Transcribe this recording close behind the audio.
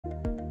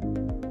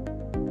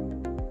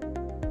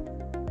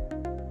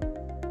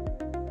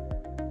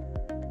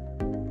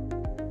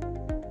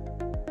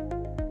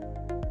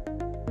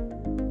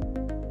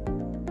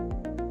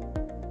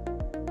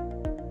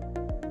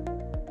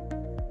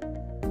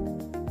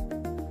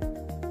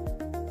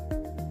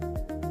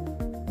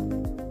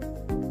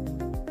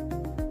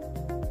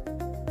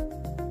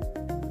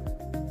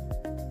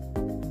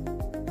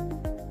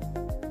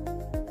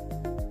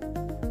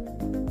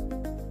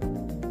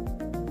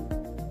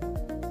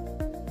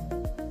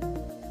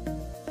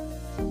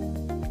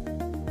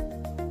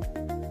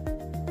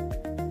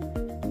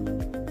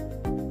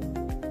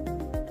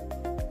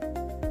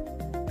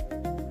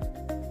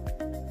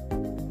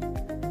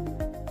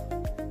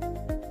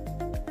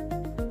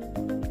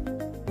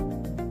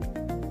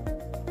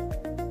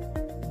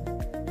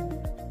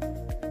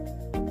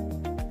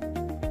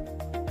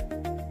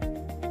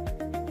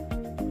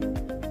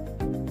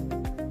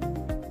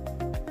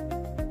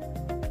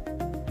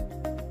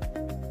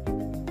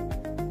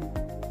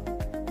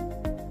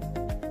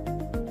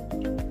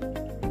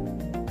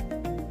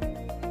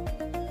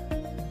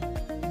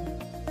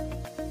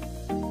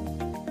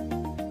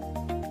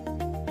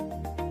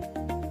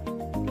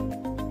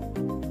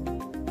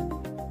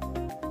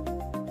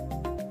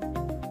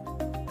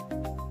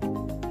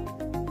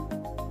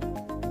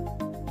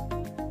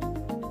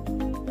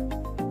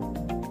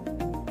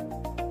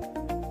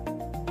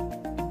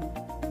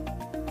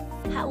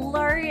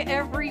Hello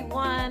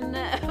everyone.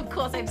 Of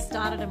course I've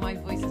started and my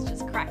voice is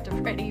just cracked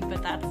already,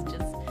 but that's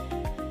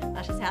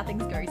just how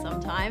things go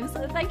sometimes.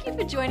 So thank you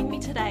for joining me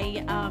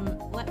today.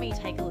 Let me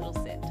take a little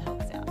sip to help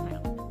us out. Hang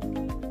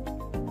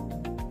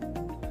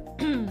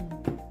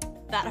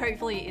on. That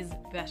hopefully is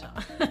better.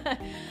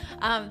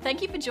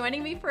 Thank you for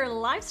joining me for a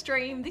live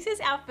stream. This is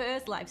our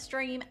first live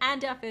stream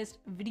and our first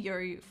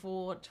video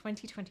for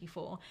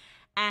 2024.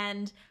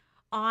 And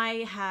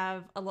I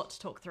have a lot to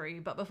talk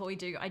through, but before we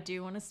do, I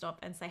do want to stop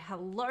and say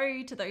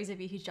hello to those of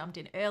you who jumped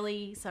in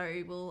early.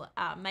 So we'll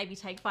maybe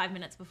take 5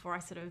 minutes before I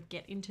sort of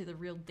get into the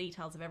real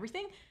details of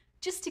everything,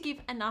 just to give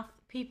enough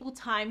people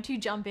time to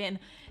jump in.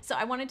 So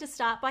I wanted to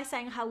start by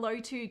saying hello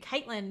to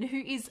Caitlin, who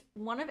is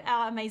one of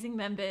our amazing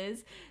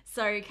members.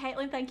 So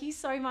Caitlin, thank you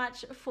so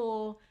much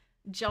for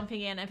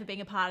jumping in and for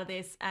being a part of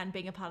this and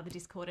being a part of the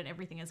Discord and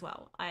everything as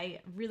well.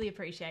 I really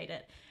appreciate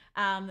it.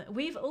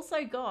 We've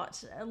also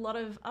got a lot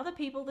of other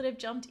people that have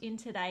jumped in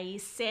today.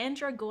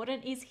 Sandra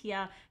Gordon is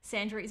here.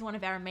 Sandra is one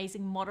of our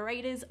amazing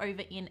moderators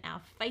over in our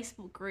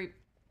Facebook group.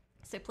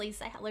 So please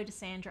say hello to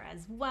Sandra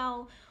as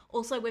well.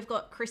 Also, we've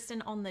got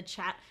Kristen on the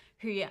chat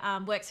who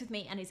works with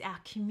me and is our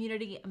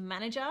community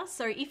manager.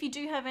 So if you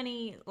do have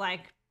any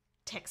like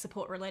tech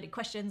support related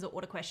questions or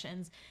order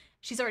questions,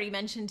 she's already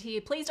mentioned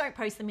here, please don't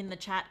post them in the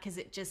chat because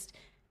it just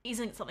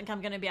isn't something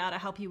I'm going to be able to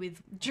help you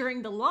with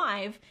during the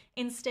live.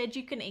 Instead,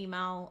 you can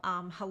email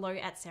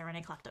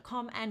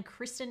hello@sarahreneclark.com, and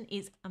Kristen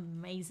is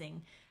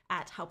amazing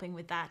at helping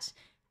with that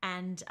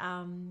and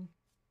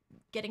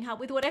getting help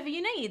with whatever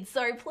you need.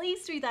 So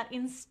please do that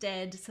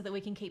instead so that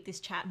we can keep this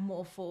chat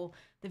more for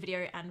the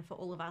video and for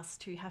all of us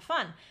to have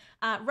fun.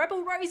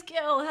 Rebel Rose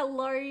Girl,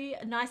 hello.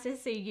 Nice to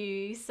see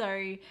you.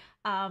 So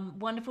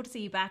wonderful to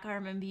see you back. I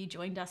remember you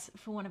joined us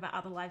for one of our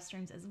other live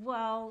streams as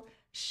well.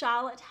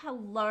 Charlotte,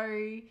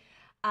 hello.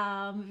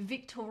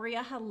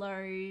 Victoria,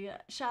 hello.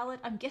 Charlotte,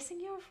 I'm guessing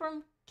you're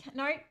from,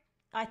 no,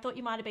 I thought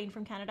you might have been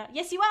from Canada.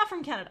 Yes, you are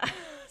from Canada.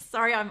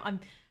 Sorry,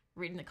 I'm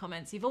reading the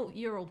comments.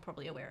 You're all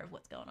probably aware of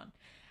what's going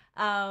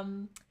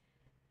on.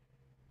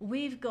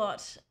 We've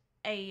got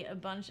a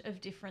bunch of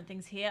different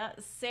things here.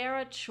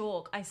 Sarah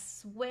Chalk, I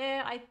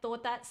swear I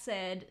thought that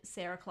said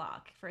Sarah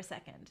Clark for a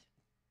second.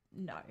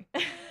 No,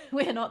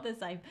 we're not the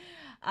same.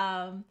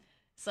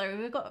 So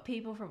we've got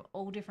people from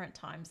all different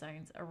time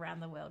zones around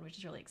the world, which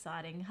is really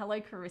exciting.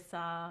 Hello,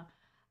 Carissa.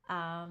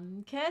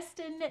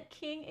 Kirsten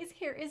King is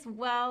here as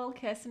well.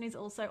 Kirsten is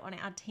also on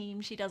our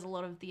team. She does a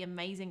lot of the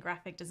amazing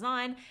graphic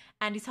design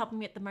and is helping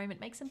me at the moment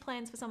make some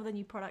plans for some of the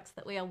new products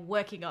that we are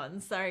working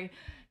on. So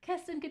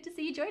Kirsten, good to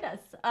see you join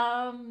us.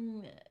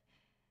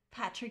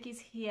 Patrick is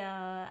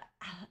here.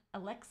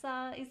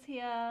 Alexa is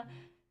here.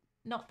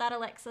 Not that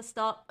Alexa,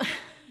 stop.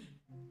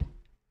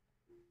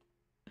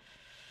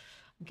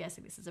 I'm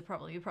guessing this is a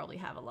problem. You probably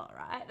have a lot,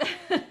 right?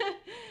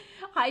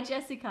 Hi,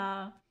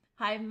 Jessica.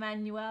 Hi,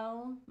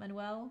 Manuel.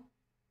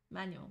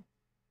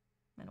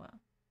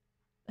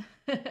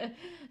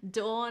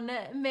 Dawn,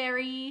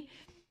 Mary,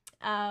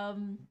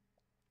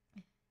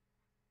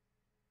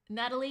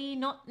 Natalie,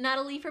 not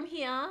Natalie from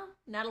here,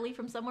 Natalie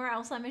from somewhere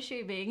else, I'm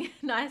assuming.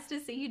 Nice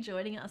to see you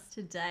joining us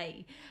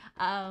today.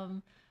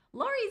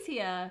 Laurie's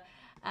here.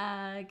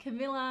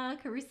 Camilla,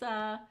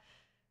 Carissa.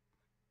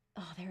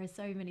 Oh, there are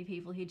so many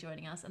people here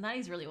joining us, and that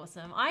is really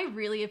awesome. I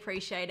really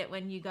appreciate it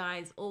when you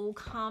guys all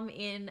come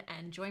in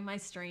and join my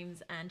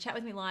streams and chat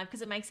with me live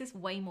because it makes this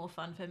way more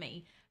fun for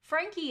me.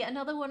 Frankie,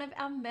 another one of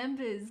our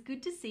members,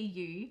 good to see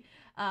you.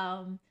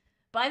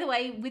 By the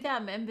way, with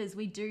our members,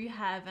 we do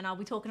have, and I'll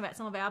be talking about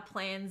some of our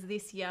plans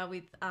this year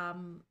with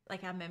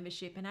like our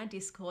membership and our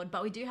Discord,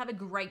 but we do have a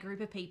great group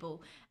of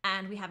people,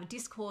 and we have a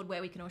Discord where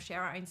we can all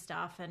share our own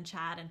stuff and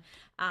chat,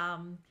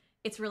 and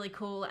it's really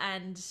cool.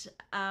 And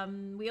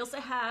we also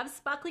have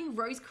Sparkling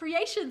Rose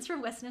Creations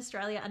from Western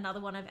Australia.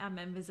 Another one of our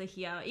members are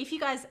here. If you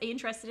guys are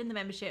interested in the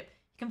membership,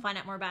 you can find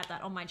out more about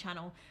that on my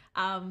channel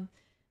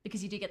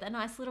because you do get that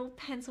nice little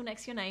pencil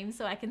next to your name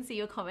so I can see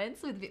your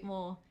comments with a bit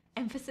more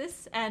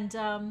emphasis. And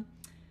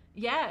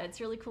yeah,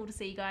 it's really cool to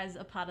see you guys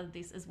a part of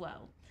this as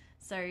well.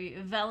 So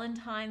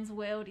Valentine's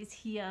World is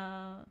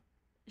here.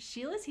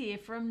 Sheila's here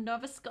from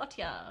Nova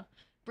Scotia.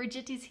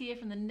 Bridget is here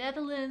from the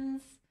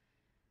Netherlands.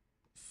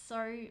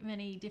 So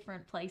many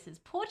different places.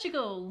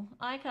 Portugal,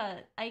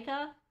 Ica,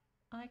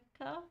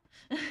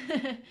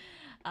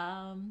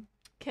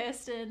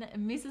 Kirsten,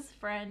 Mrs.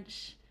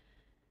 French,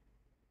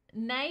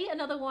 Nay,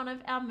 another one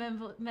of our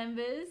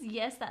members.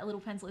 Yes, that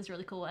little pencil is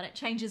really cool and it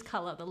changes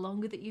color the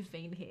longer that you've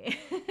been here.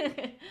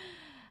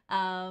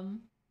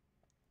 And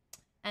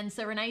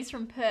so Renee's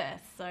from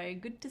Perth. So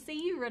good to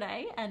see you,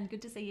 Renee, and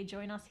good to see you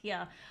join us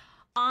here.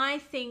 I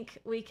think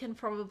we can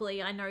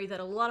probably, I know that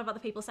a lot of other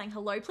people are saying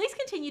hello. Please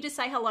continue to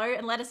say hello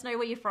and let us know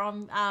where you're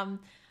from.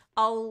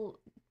 I'll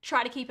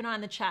try to keep an eye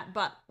on the chat,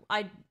 but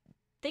I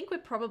think we're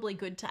probably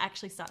good to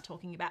actually start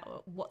talking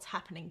about what's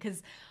happening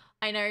because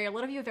I know a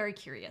lot of you are very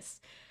curious.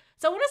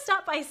 So I want to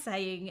start by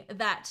saying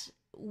that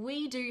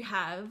we do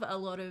have a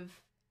lot of,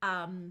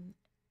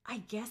 I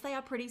guess they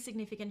are pretty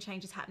significant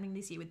changes happening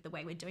this year with the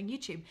way we're doing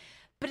YouTube.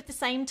 But at the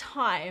same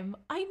time,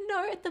 I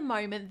know at the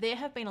moment there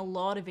have been a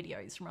lot of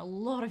videos from a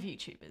lot of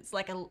YouTubers,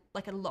 like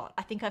a lot.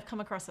 I think I've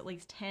come across at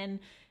least 10,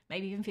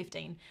 maybe even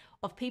 15,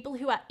 of people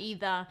who are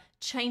either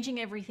changing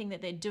everything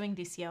that they're doing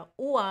this year,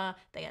 or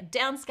they are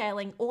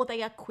downscaling, or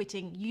they are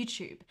quitting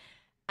YouTube.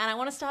 And I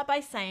want to start by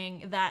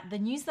saying that the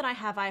news that I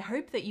have, I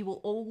hope that you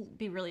will all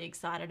be really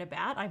excited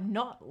about. I'm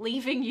not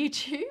leaving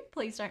YouTube.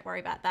 Please don't worry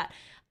about that.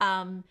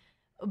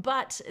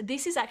 But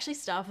this is actually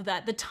stuff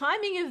that the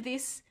timing of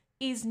this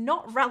is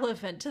not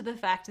relevant to the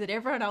fact that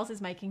everyone else is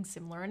making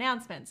similar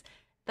announcements.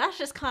 That's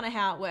just kind of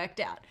how it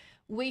worked out.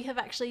 We have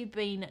actually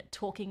been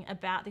talking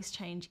about this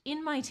change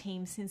in my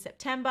team since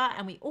September,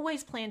 and we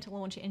always planned to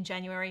launch it in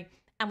January.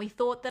 And we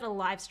thought that a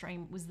live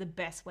stream was the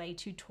best way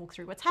to talk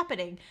through what's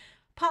happening.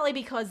 Partly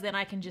because then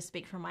I can just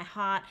speak from my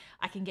heart,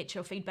 I can get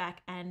your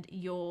feedback and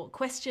your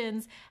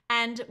questions,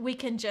 and we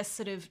can just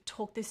sort of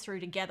talk this through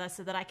together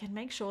so that I can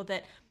make sure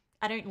that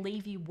I don't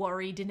leave you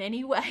worried in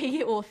any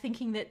way or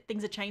thinking that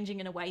things are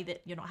changing in a way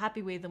that you're not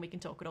happy with, and we can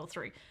talk it all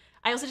through.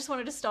 I also just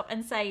wanted to stop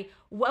and say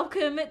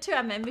welcome to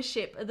our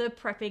membership, the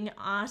Prepping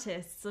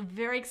Artists. I'm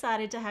very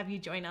excited to have you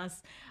join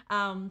us.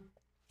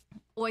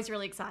 Always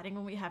really exciting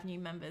when we have new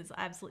members.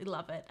 I absolutely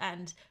love it.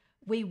 And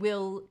we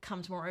will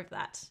come to more of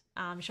that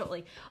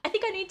shortly. I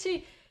think I need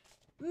to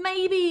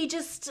maybe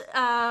just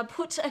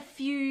put a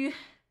few,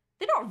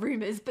 they're not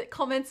rumors, but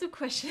comments of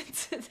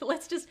questions.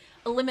 Let's just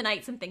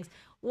eliminate some things.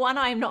 One,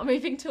 I am not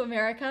moving to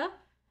America.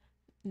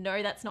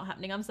 No, that's not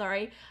happening. I'm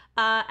sorry.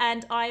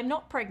 And I am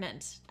not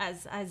pregnant,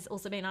 as has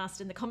also been asked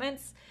in the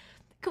comments.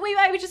 Can we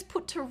maybe just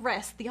put to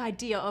rest the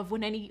idea of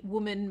when any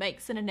woman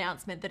makes an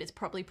announcement that it's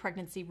probably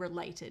pregnancy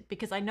related?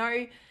 Because I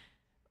know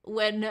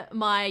when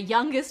my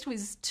youngest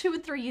was 2 or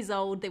 3 years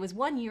old, there was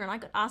 1 year and I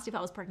got asked if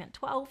I was pregnant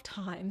 12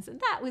 times, and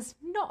that was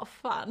not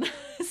fun.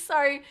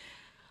 So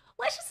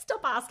let's just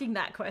stop asking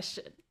that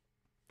question.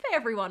 For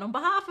everyone, on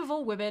behalf of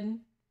all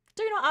women,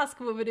 do not ask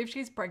a woman if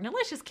she's pregnant.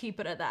 Let's just keep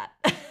it at that.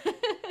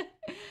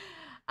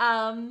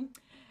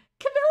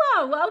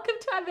 Camilla, welcome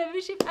to our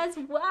membership as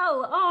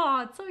well.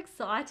 Oh, it's so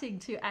exciting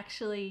to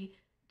actually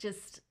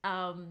just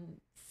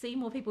see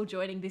more people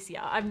joining this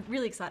year. I'm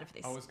really excited for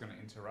this. I was going to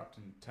interrupt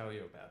and tell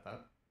you about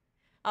that.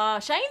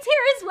 Shane's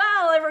here as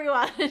well,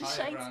 everyone.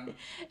 Hi, everyone.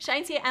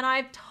 Shane's here, and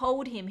I've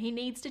told him he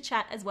needs to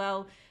chat as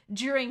well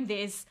during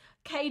this.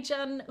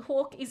 Cajun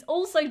Hawk is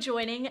also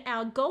joining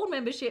our gold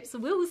membership, so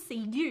we'll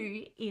see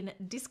you in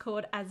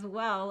Discord as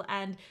well,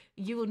 and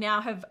you will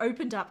now have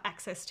opened up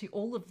access to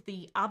all of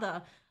the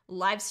other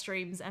live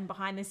streams and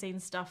behind the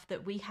scenes stuff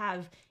that we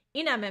have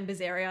in our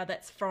members area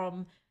that's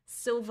from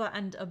silver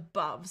and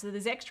above. So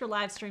there's extra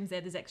live streams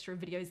there, there's extra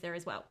videos there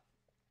as well.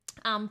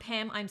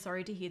 Pam, I'm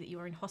sorry to hear that you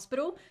are in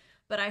hospital,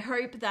 but I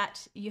hope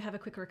that you have a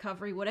quick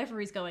recovery, whatever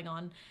is going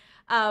on.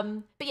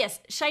 But yes,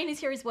 Shane is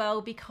here as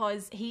well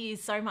because he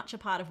is so much a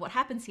part of what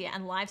happens here,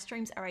 and live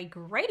streams are a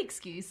great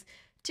excuse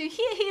to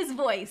hear his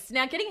voice.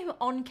 Now, getting him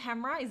on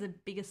camera is a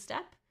bigger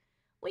step.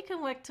 We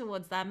can work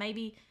towards that.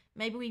 Maybe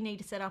we need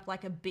to set up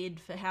like a bid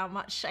for how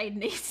much Shane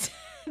needs.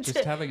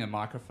 Just having a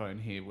microphone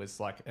here was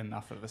like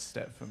enough of a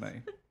step for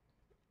me.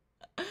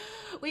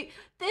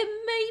 There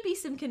may be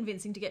some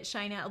convincing to get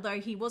Shane out, although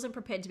he wasn't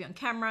prepared to be on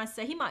camera,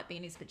 so he might be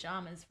in his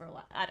pajamas for a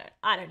while.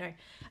 I don't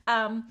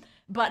know.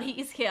 But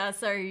he is here,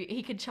 so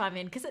he could chime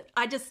in because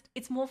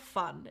it's more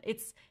fun.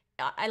 This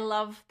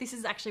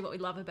is actually what we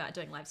love about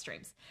doing live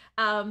streams.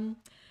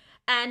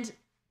 And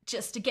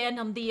just again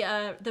on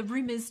the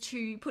rumors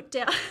to put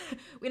down,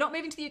 we're not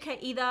moving to the UK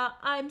either.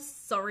 I'm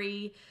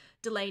sorry,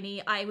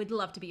 Delaney. I would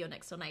love to be your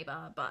next door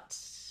neighbor, but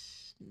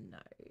no.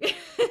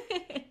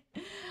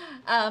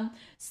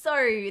 So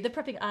the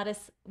Prepping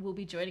Artists will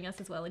be joining us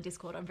as well in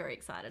Discord. I'm very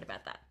excited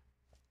about that.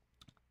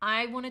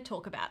 I want to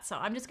talk about, so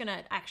I'm just going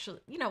to actually,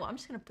 you know what, I'm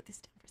just going to put this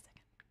down for a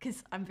second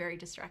because I'm very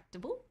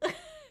distractible.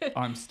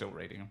 I'm still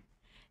reading them.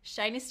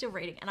 Shane is still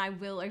reading, and I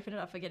will open it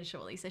up again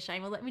shortly. So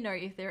Shane will let me know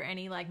if there are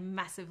any like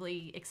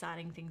massively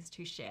exciting things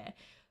to share.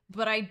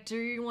 But I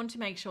do want to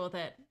make sure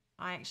that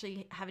I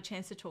actually have a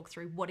chance to talk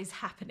through what is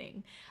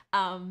happening.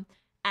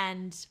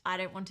 And I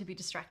don't want to be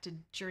distracted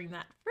during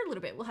that for a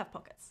little bit. We'll have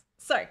pockets.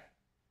 So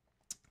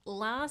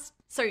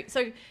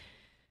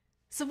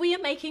we are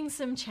making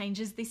some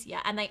changes this year,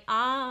 and they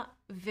are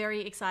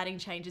very exciting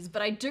changes.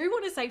 But I do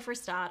want to say for a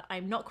start,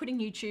 I'm not quitting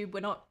YouTube. We're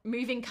not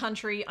moving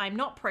country. I'm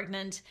not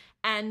pregnant.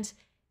 And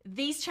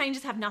these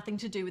changes have nothing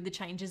to do with the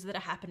changes that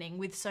are happening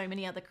with so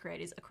many other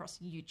creators across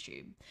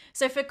YouTube.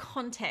 So for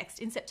context,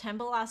 in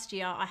September last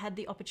year, I had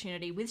the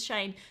opportunity with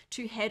Shane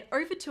to head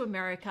over to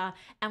America,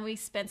 and we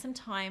spent some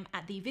time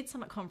at the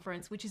VidSummit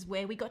conference, which is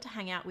where we got to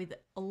hang out with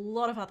a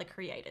lot of other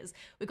creators.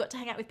 We got to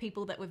hang out with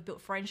people that we've built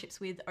friendships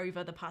with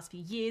over the past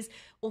few years,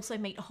 also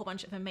meet a whole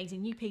bunch of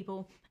amazing new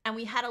people, and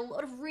we had a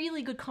lot of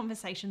really good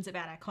conversations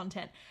about our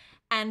content.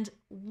 And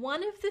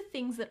one of the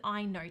things that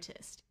I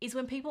noticed is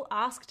when people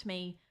asked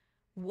me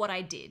what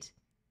I did.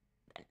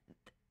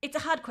 It's a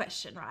hard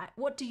question, right?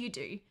 What do you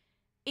do?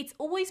 it's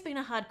always been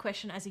a hard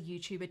question as a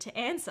YouTuber to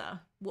answer.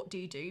 What do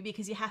you do?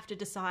 Because you have to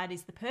decide,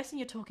 is the person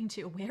you're talking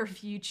to aware of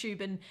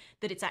YouTube and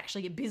that it's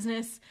actually a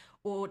business,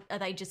 or are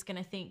they just going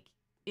to think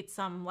it's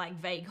some like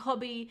vague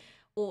hobby?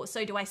 Or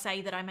so do I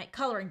say that I make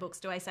coloring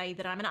books? Do I say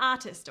that I'm an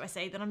artist? Do I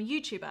say that I'm a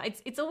YouTuber?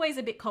 It's always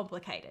a bit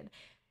complicated.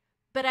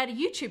 But at a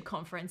YouTube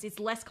conference, it's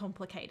less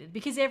complicated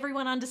because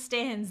everyone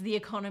understands the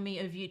economy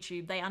of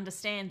YouTube. They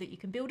understand that you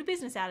can build a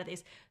business out of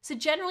this. So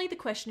generally the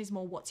question is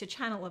more, what's your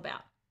channel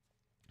about?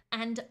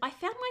 And I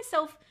found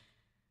myself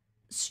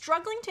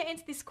struggling to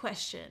answer this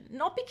question,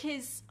 not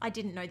because I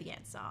didn't know the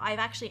answer. I've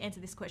actually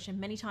answered this question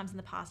many times in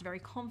the past very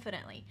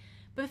confidently.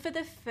 But for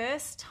the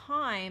first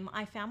time,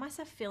 I found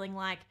myself feeling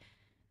like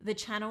the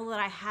channel that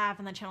I have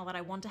and the channel that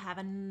I want to have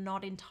are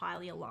not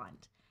entirely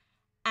aligned.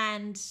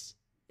 And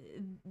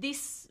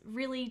this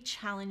really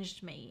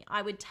challenged me.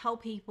 I would tell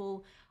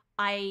people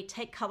I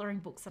take coloring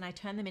books and I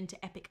turn them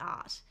into epic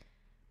art.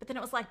 But then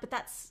it was like, but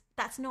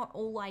that's not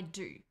all I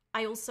do.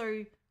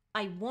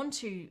 I want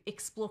to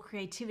explore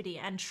creativity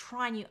and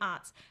try new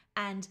arts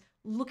and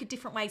look at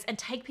different ways and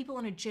take people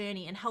on a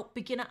journey and help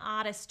beginner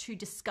artists to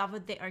discover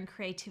their own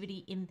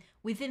creativity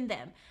within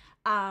them,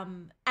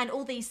 and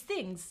all these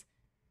things.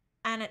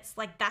 And it's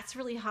like, that's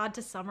really hard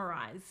to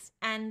summarize.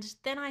 And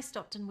then I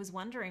stopped and was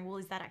wondering, well,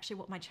 is that actually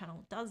what my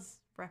channel does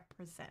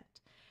represent?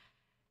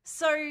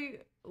 So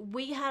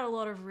we had a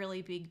lot of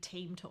really big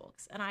team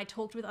talks, and I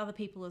talked with other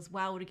people as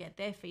well to get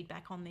their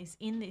feedback on this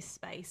in this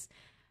space.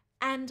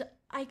 And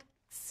I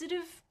sort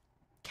of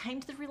came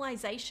to the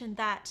realization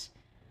that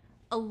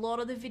a lot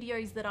of the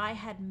videos that I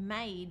had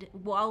made,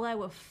 while they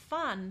were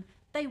fun,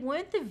 they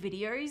weren't the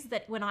videos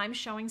that when I'm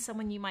showing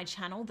someone new my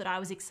channel that I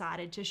was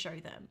excited to show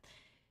them.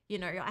 You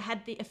know, I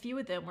had a few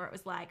of them where it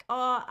was like,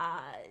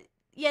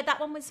 yeah, that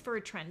one was for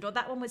a trend, or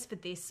that one was for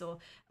this, or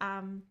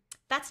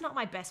that's not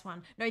my best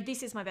one. No,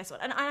 this is my best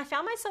one. And I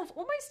found myself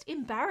almost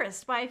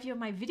embarrassed by a few of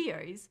my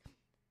videos,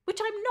 which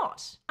I'm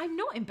not. I'm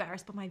not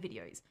embarrassed by my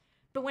videos.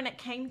 But when it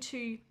came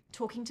to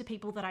talking to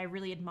people that I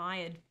really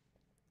admired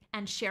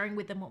and sharing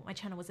with them what my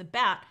channel was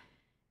about,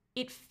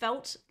 it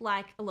felt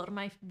like a lot of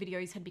my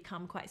videos had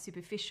become quite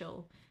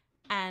superficial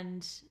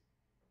and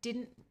I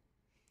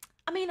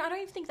don't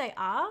even think they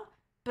are,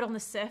 but on the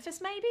surface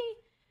maybe.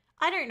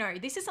 I don't know.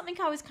 This is something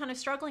I was kind of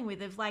struggling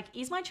with, of like,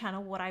 is my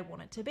channel what I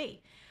want it to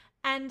be?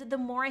 And the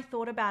more I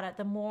thought about it,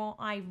 the more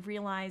I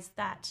realized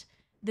that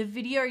the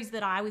videos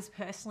that I was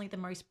personally the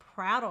most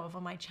proud of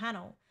on my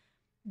channel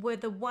were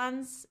the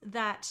ones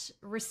that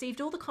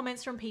received all the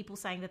comments from people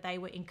saying that they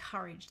were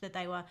encouraged, that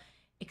they were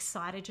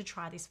excited to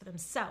try this for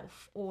themselves,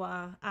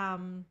 or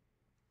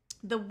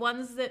the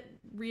ones that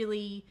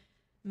really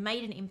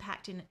made an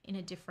impact in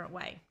a different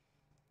way.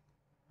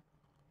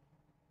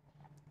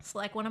 So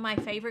like one of my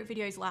favorite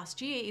videos last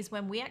year is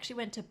when we actually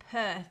went to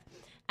Perth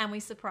and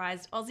we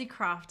surprised Aussie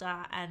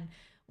Crafter, and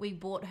we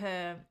bought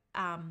her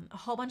a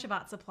whole bunch of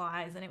art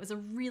supplies, and it was a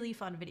really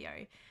fun video.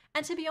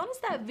 And to be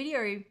honest, that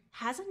video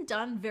hasn't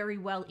done very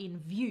well in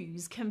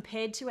views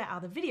compared to our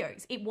other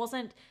videos. It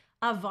wasn't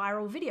a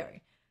viral video.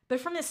 But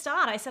from the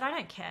start, I said, I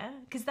don't care,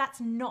 because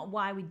that's not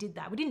why we did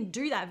that. We didn't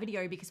do that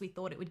video because we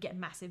thought it would get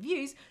massive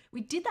views.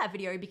 We did that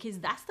video because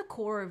that's the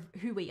core of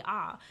who we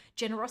are.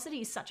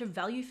 Generosity is such a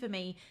value for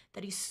me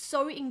that is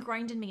so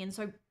ingrained in me and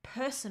so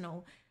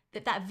personal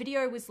that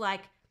video was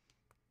like,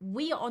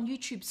 we are on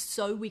YouTube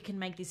so we can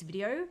make this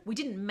video. We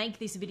didn't make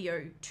this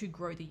video to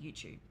grow the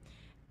YouTube.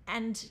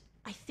 And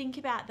I think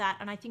about that,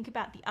 and I think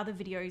about the other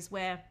videos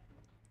where,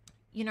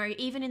 you know,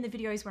 even in the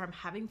videos where I'm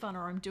having fun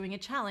or I'm doing a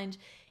challenge,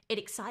 it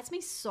excites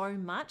me so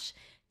much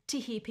to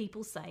hear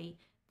people say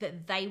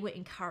that they were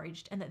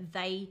encouraged and that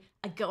they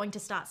are going to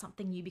start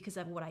something new because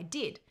of what I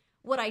did.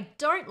 What I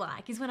don't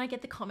like is when I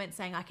get the comments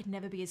saying I could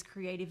never be as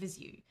creative as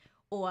you,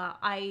 or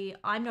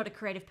I'm not a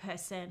creative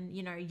person,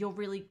 you know, you're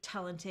really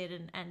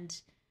talented,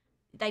 and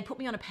they put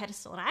me on a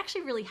pedestal. And I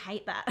actually really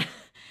hate that.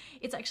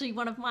 It's actually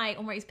one of my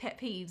almost pet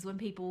peeves when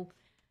people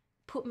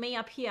put me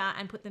up here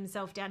and put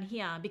themselves down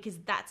here, because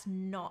that's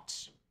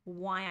not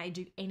why I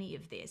do any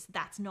of this.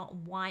 That's not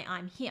why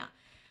I'm here.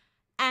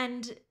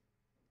 And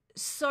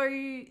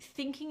so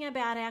thinking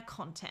about our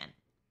content,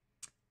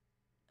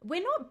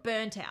 we're not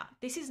burnt out.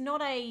 This is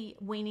not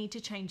we need to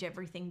change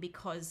everything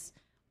because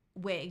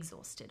we're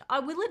exhausted. I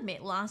will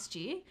admit last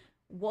year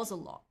was a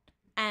lot.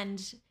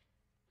 And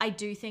I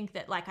do think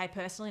that I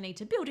personally need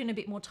to build in a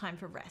bit more time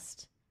for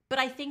rest. But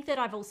I think that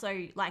I've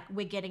also,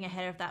 we're getting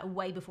ahead of that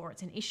way before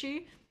it's an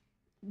issue.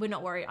 We're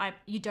not worried.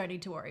 You don't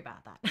need to worry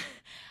about that.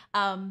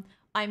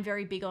 I'm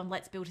very big on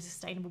let's build a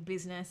sustainable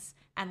business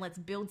and let's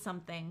build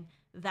something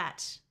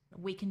that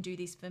we can do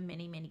this for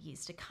many, many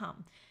years to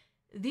come.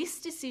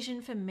 This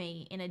decision for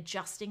me in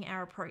adjusting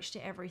our approach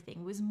to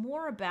everything was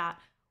more about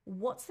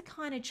what's the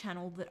kind of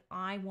channel that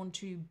I want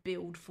to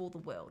build for the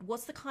world?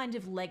 What's the kind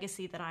of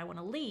legacy that I want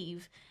to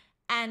leave?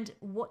 And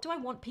what do I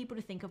want people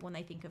to think of when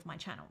they think of my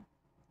channel?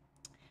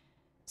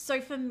 So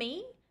for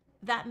me,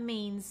 that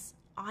means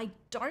I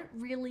don't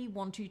really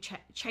want to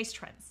chase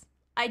trends.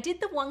 I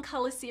did the one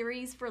color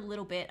series for a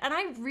little bit and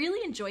I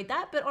really enjoyed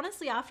that. But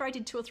honestly, after I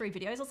did 2 or 3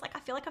 videos, I was like, I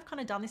feel like I've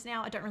kind of done this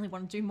now. I don't really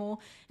want to do more.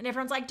 And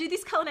everyone's like, do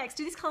this color next,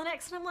 do this color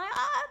next. And I'm like,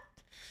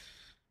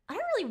 I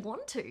don't really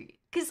want to,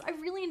 because I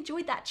really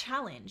enjoyed that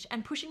challenge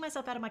and pushing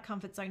myself out of my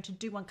comfort zone to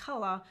do one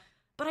color.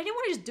 But I didn't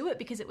want to just do it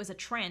because it was a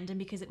trend and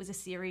because it was a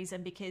series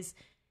and because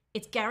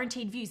it's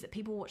guaranteed views that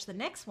people watch the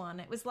next one.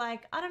 It was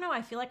like, I don't know,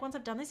 I feel like once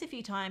I've done this a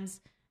few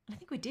times, and I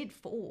think we did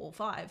 4 or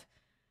 5,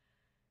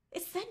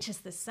 it's then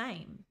just the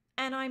same.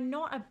 And I'm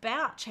not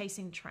about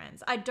chasing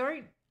trends.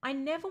 I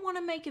never want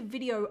to make a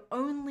video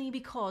only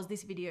because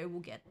this video will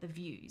get the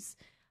views.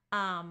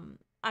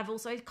 I've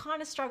also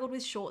kind of struggled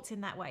with shorts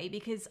in that way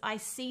because I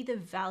see the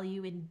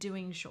value in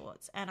doing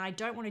shorts and I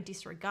don't want to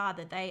disregard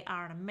that they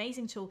are an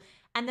amazing tool.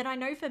 And that I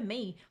know for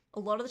me, a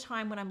lot of the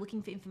time when I'm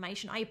looking for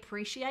information, I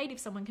appreciate if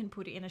someone can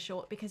put it in a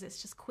short because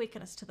it's just quick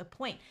and it's to the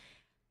point.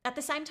 At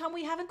the same time,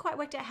 we haven't quite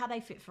worked out how they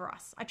fit for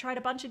us. I tried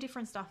a bunch of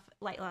different stuff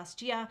late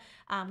last year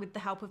with the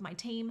help of my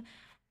team.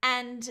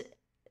 And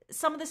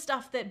some of the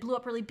stuff that blew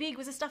up really big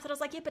was the stuff that I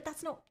was like, yeah, but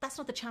that's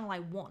not the channel I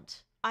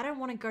want. I don't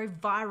want to go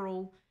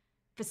viral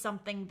for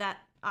something that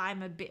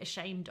I'm a bit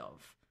ashamed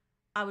of.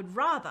 I would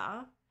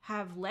rather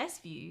have less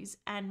views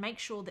and make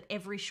sure that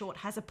every short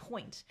has a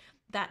point,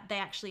 that they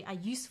actually are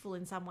useful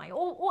in some way,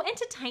 or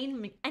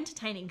entertaining,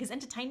 because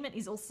entertainment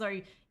is also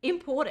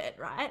important,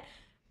 right?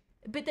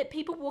 But that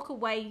people walk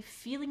away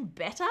feeling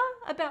better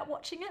about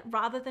watching it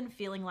rather than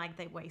feeling like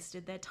they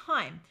wasted their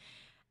time.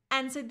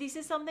 And so this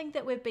is something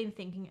that we've been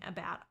thinking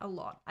about a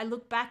lot. I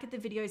look back at the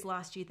videos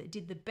last year that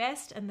did the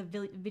best and the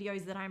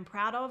videos that I'm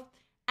proud of.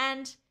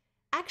 And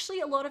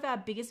actually a lot of our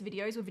biggest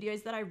videos were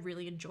videos that I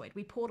really enjoyed.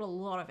 We poured a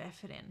lot of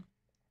effort in.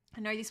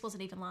 I know this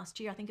wasn't even last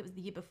year. I think it was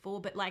the year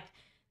before, but like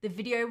the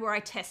video where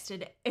I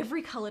tested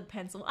every colored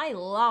pencil, I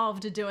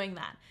loved doing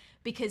that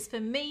because for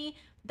me,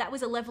 that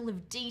was a level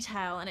of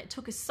detail and it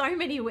took us so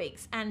many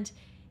weeks and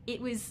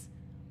it was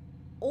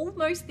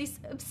almost this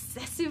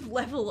obsessive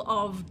level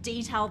of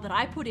detail that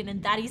I put in,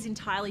 and that is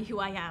entirely who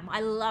I am. I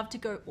love to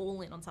go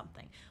all in on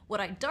something. What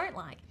I don't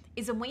like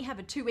is when we have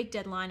a 2-week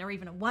deadline or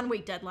even a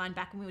 1-week deadline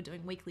back when we were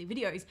doing weekly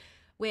videos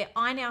where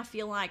I now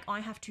feel like I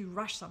have to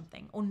rush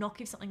something or not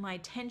give something my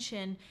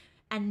attention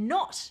and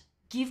not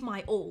give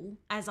my all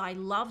as I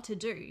love to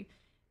do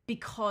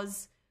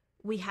because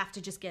we have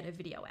to just get a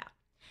video out.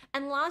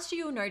 And last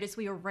year, you'll notice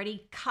we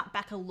already cut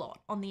back a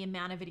lot on the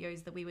amount of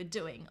videos that we were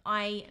doing.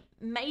 I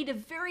made a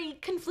very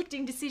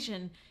conflicting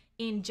decision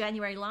in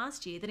January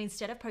last year that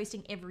instead of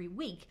posting every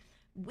week,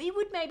 we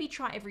would maybe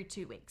try every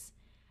 2 weeks.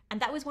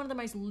 And that was one of the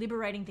most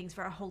liberating things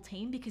for our whole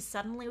team because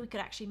suddenly we could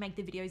actually make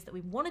the videos that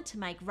we wanted to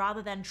make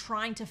rather than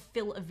trying to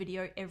fill a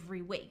video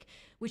every week,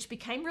 which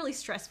became really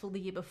stressful the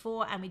year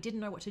before and we didn't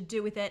know what to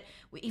do with it.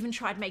 We even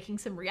tried making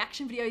some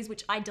reaction videos,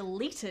 which I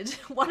deleted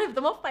one of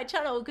them off my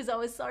channel because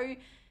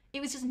it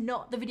was just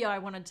not the video I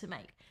wanted to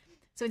make.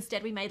 So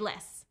instead we made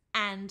less.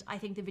 And I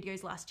think the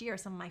videos last year are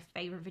some of my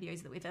favorite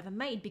videos that we've ever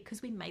made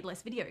because we made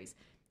less videos.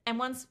 And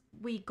once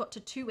we got to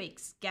 2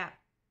 weeks gap,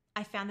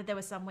 I found that there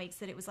were some weeks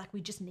that it was like,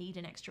 we just need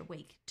an extra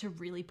week to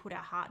really put our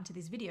heart into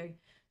this video.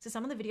 So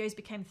some of the videos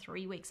became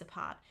 3 weeks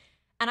apart.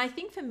 And I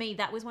think for me,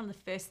 that was one of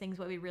the first things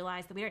where we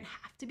realized that we don't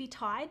have to be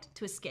tied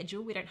to a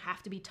schedule. We don't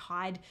have to be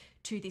tied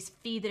to this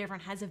fear that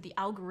everyone has of the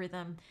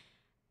algorithm.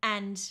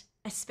 And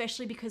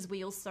especially because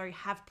we also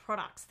have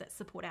products that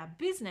support our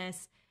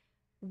business,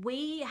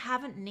 we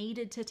haven't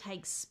needed to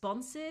take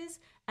sponsors.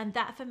 And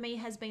that for me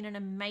has been an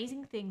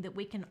amazing thing that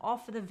we can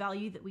offer the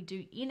value that we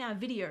do in our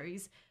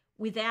videos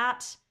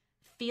without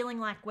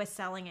feeling like we're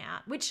selling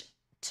out, which,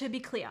 to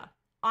be clear,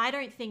 I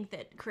don't think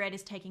that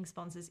creators taking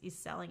sponsors is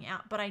selling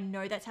out, but I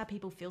know that's how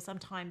people feel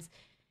sometimes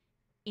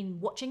in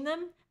watching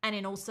them, and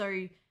in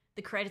also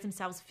the creators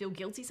themselves feel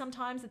guilty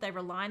sometimes that they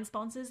rely on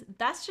sponsors.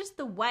 That's just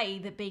the way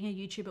that being a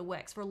YouTuber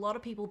works. For a lot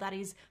of people, that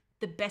is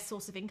the best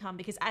source of income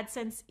because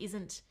AdSense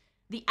isn't,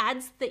 the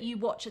ads that you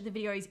watch at the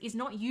videos is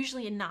not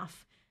usually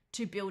enough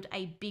to build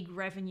a big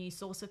revenue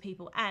source for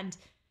people. And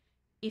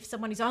if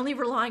someone is only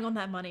relying on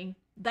that money,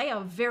 they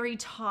are very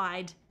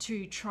tied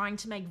to trying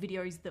to make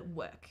videos that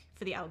work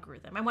for the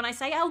algorithm. And when I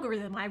say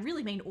algorithm, I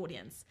really mean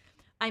audience.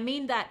 I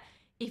mean that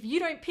if you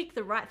don't pick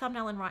the right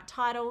thumbnail and right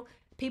title,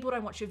 people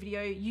don't watch your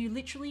video, you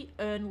literally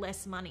earn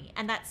less money.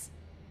 And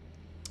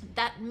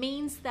that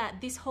means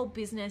that this whole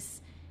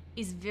business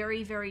is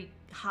very, very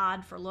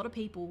hard for a lot of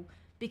people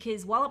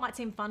because while it might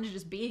seem fun to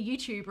just be a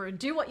YouTuber and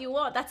do what you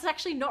want, that's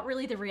actually not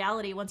really the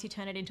reality once you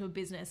turn it into a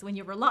business. When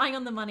you're relying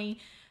on the money,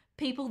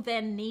 people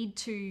then need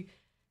to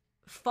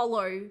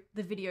follow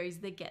the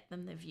videos that get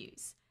them the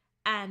views.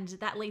 And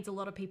that leads a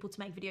lot of people to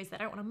make videos they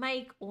don't want to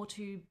make or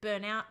to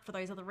burn out for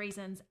those other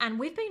reasons. And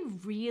we've been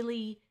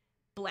really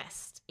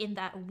blessed in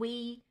that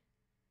we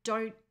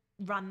don't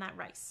run that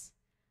race.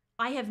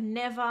 I have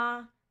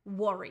never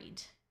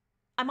worried.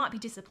 I might be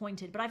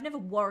disappointed, but I've never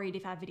worried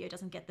if our video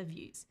doesn't get the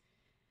views.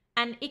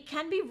 And it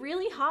can be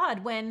really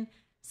hard when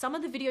some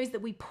of the videos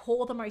that we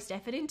pour the most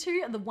effort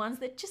into are the ones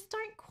that just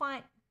don't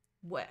quite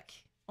work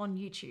on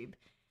YouTube.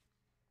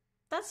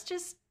 That's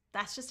just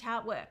how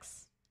it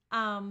works.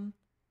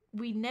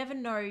 we never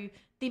know.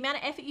 The amount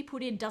of effort you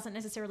put in doesn't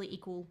necessarily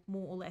equal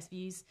more or less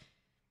views.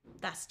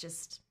 That's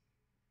just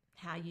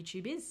how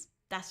YouTube is.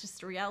 That's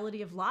just the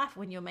reality of life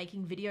when you're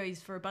making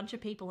videos for a bunch of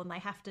people and they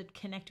have to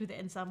connect with it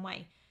in some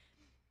way.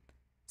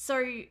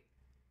 So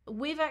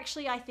we've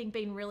actually, I think,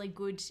 been really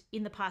good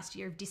in the past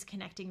year of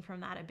disconnecting from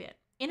that a bit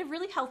in a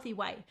really healthy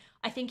way.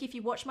 I think if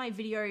you watch my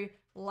video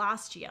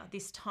last year,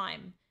 this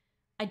time,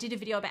 I did a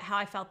video about how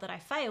I felt that I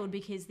failed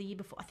because the year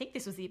before, I think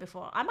this was the year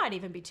before, I might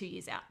even be 2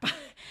 years out,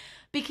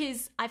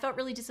 because I felt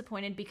really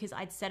disappointed because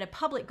I'd set a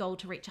public goal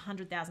to reach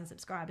 100,000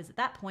 subscribers at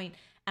that point,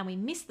 and we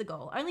missed the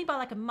goal only by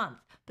like a month.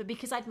 But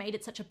because I'd made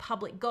it such a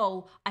public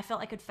goal, I felt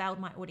like I'd failed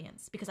my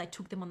audience because I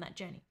took them on that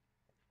journey.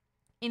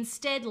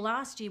 Instead,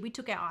 last year, we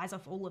took our eyes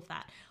off all of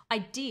that. I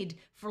did,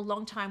 for a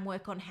long time,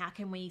 work on how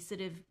can we sort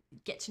of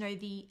get to know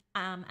the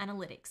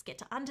analytics, get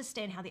to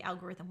understand how the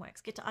algorithm works,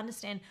 get to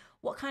understand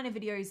what kind of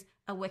videos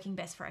are working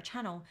best for our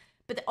channel.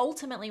 But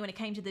ultimately, when it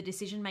came to the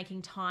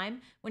decision-making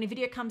time, when a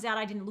video comes out,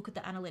 I didn't look at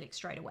the analytics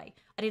straight away.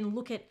 I didn't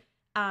look at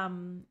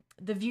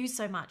the views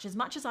so much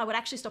as I would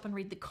actually stop and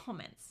read the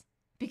comments.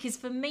 Because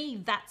for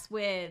me, that's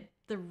where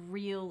the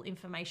real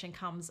information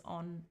comes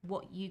on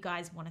what you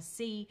guys want to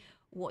see,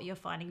 what you're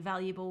finding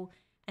valuable.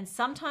 And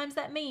sometimes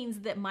that means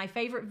that my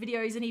favorite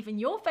videos and even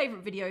your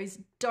favorite videos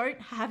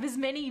don't have as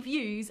many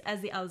views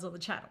as the others on the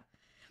channel.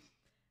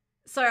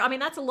 So, I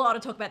mean, that's a lot to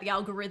talk about the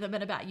algorithm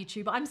and about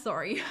YouTube. I'm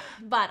sorry,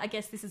 but I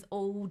guess this is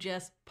all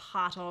just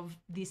part of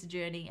this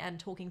journey and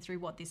talking through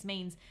what this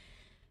means.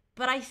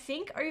 But I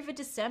think over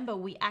December,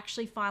 we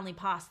actually finally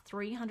passed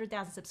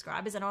 300,000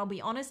 subscribers. And I'll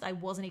be honest, I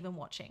wasn't even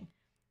watching.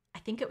 I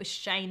think it was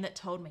Shane that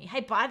told me,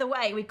 hey, by the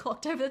way, we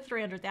clocked over the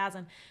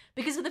 300,000.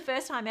 Because for the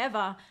first time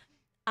ever,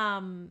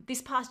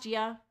 this past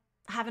year,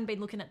 I haven't been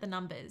looking at the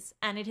numbers.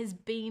 And it has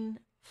been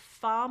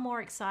far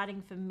more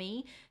exciting for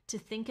me to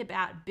think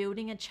about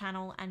building a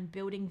channel and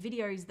building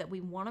videos that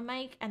we want to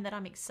make and that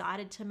I'm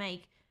excited to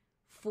make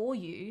for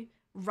you,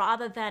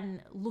 rather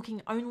than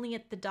looking only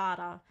at the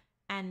data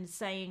and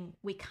saying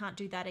we can't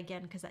do that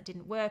again because that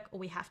didn't work, or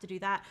we have to do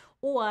that,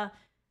 or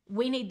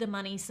we need the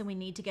money, so we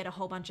need to get a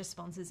whole bunch of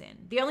sponsors in.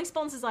 The only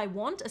sponsors I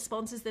want are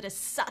sponsors that are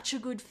such a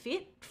good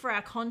fit for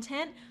our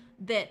content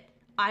that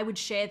I would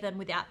share them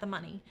without the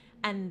money.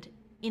 And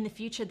in the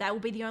future, that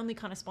will be the only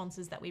kind of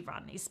sponsors that we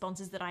run, is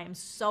sponsors that I am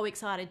so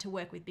excited to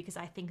work with because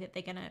I think that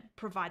they're going to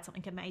provide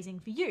something amazing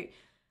for you.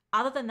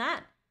 Other than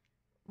that,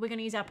 we're going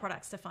to use our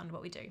products to fund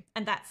what we do.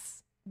 And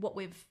that's what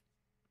we've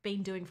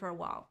been doing for a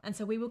while. And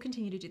so we will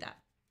continue to do that.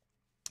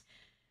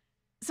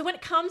 So when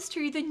it comes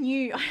to the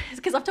new,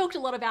 because I've talked a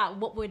lot about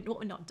what we're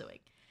not doing.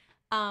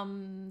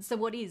 So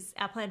what is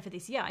our plan for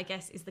this year, I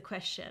guess, is the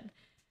question.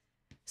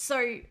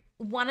 So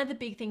one of the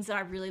big things that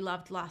I really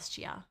loved last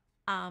year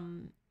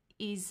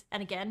is,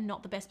 and again,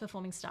 not the best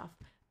performing stuff,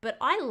 but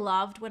I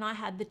loved when I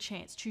had the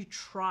chance to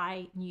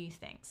try new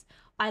things.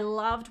 I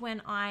loved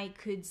when I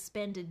could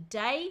spend a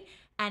day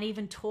and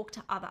even talk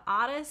to other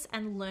artists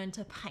and learn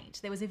to paint.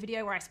 There was a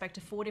video where I spoke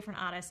to 4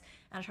 different artists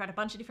and I tried a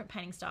bunch of different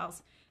painting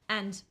styles,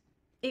 and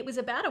it was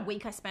about a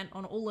week I spent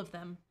on all of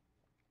them,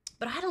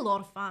 but I had a lot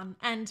of fun.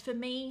 And for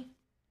me,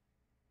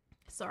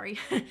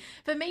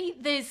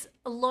 there's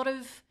a lot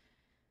of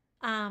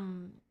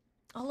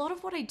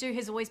what I do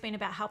has always been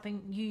about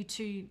helping you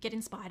to get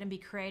inspired and be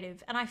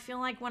creative. And I feel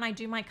like when I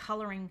do my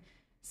coloring,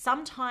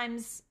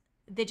 sometimes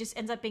there just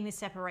ends up being this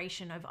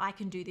separation of I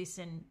can do this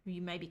and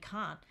you maybe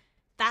can't.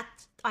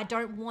 I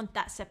don't want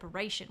that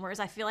separation.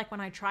 Whereas I feel like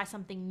when I try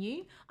something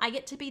new, I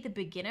get to be the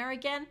beginner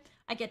again.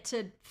 I get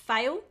to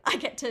fail. I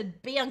get to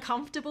be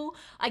uncomfortable.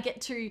 I get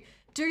to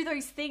do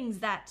those things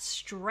that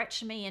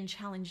stretch me and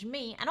challenge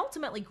me and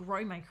ultimately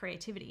grow my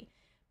creativity.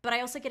 But I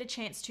also get a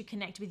chance to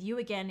connect with you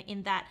again,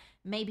 in that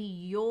maybe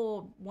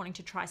you're wanting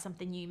to try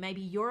something new.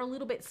 Maybe you're a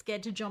little bit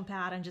scared to jump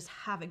out and just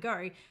have a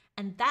go.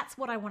 And that's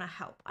what I want to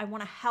help. I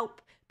want to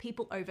help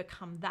people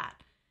overcome that.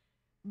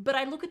 But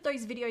I look at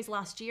those videos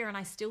last year and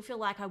I still feel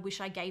like I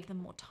wish I gave them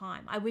more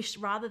time. I wish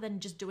rather than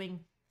just doing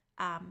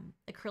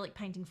acrylic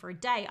painting for a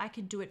day, I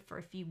could do it for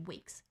a few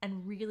weeks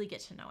and really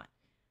get to know it.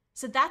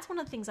 So that's one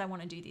of the things I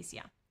want to do this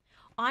year.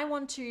 I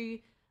want to,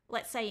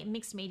 let's say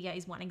mixed media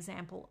is one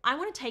example. I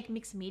want to take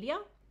mixed media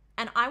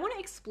and I want to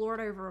explore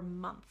it over a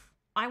month.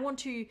 I want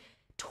to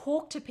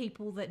talk to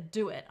people that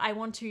do it. I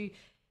want to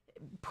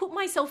put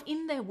myself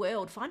in their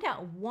world, find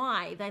out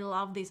why they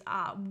love this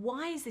art.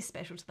 Why is this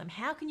special to them?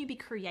 How can you be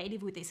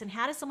creative with this? And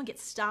how does someone get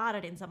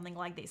started in something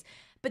like this?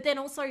 But then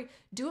also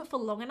do it for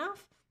long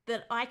enough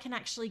that I can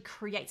actually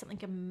create something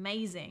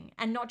amazing,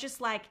 and not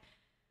just like,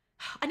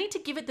 I need to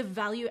give it the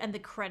value and the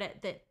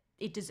credit that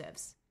it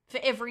deserves for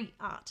every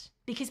art,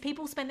 because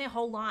people spend their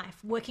whole life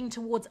working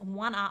towards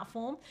one art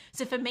form.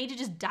 So for me to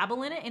just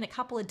dabble in it in a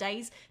couple of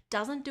days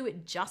doesn't do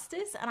it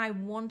justice. And I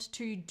want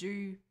to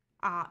do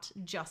art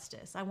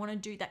justice. I want to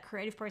do that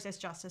creative process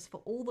justice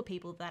for all the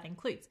people that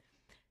includes.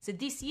 So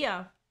this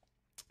year,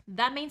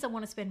 that means I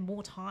want to spend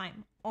more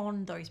time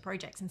on those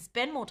projects and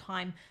spend more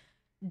time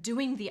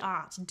doing the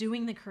art,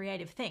 doing the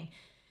creative thing.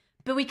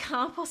 But we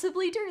can't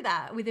possibly do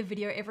that with a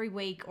video every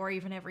week or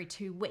even every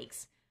 2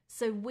 weeks.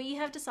 So we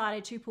have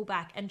decided to pull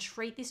back and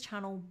treat this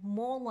channel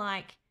more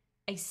like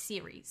a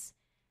series.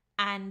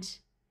 And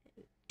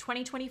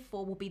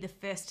 2024 will be the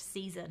first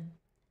season,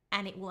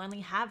 and it will only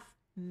have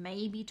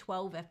maybe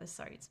 12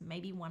 episodes,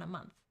 maybe one a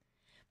month.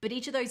 But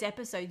each of those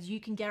episodes,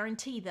 you can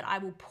guarantee that I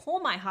will pour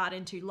my heart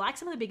into, like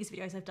some of the biggest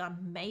videos I've done,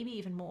 maybe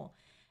even more.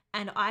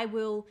 And I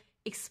will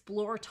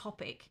explore a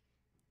topic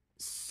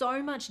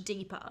so much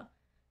deeper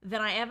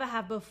than I ever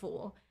have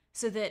before,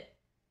 so that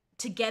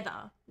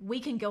together we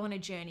can go on a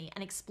journey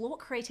and explore what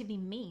creativity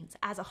means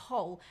as a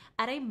whole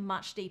at a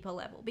much deeper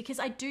level. Because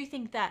I do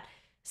think that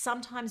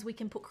sometimes we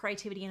can put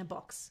creativity in a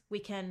box. We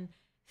can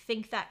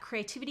think that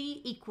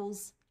creativity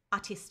equals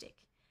artistic.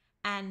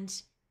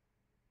 And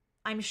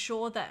I'm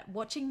sure that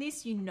watching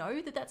this, you know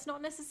that that's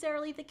not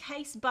necessarily the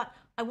case, but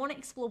I want to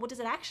explore, what does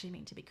it actually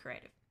mean to be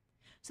creative?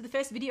 So the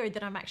first video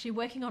that I'm actually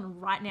working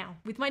on right now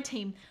with my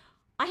team,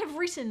 I have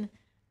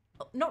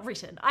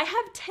I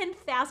have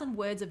 10,000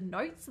 words of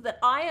notes that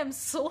I am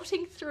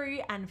sorting through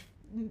and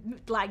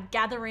like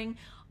gathering.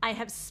 I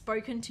have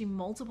spoken to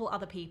multiple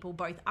other people,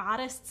 both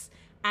artists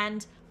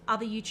and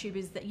other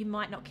YouTubers that you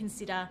might not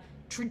consider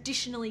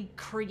traditionally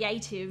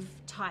creative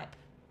type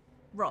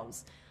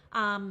roles.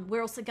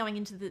 We're also going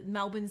into the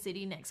Melbourne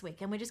city next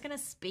week, and we're just going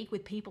to speak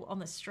with people on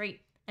the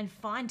street and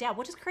find out,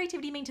 what does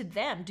creativity mean to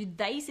them? Do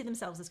they see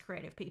themselves as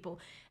creative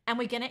people? And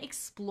we're going to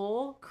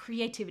explore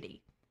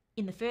creativity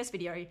in the first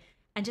video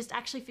and just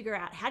actually figure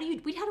out, how do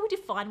we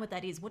define what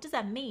that is? What does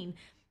that mean?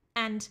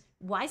 And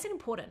why is it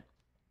important?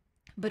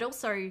 But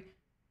also,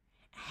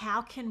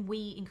 how can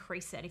we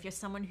increase that? If you're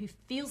someone who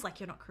feels like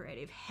you're not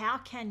creative, how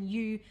can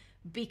you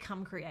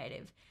become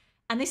creative?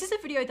 And this is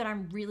a video that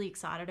I'm really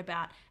excited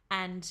about.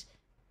 And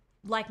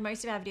like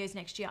most of our videos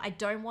next year, I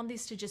don't want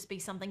this to just be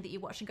something that you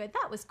watch and go,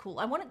 that was cool.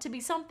 I want it to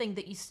be something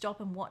that you stop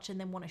and watch and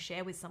then want to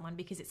share with someone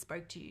because it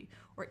spoke to you,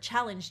 or it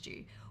challenged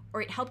you,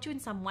 or it helped you in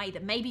some way,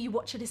 that maybe you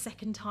watch it a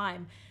second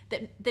time,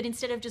 that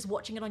instead of just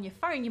watching it on your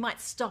phone, you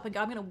might stop and go,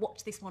 I'm going to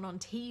watch this one on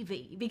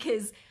TV,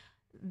 because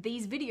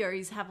these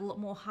videos have a lot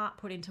more heart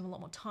put into them, a lot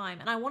more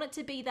time. And I want it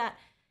to be that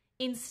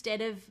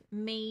instead of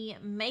me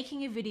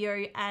making a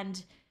video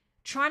and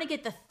trying to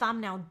get the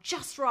thumbnail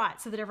just right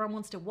so that everyone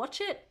wants to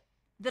watch it,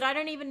 that I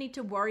don't even need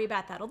to worry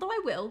about that. Although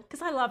I will,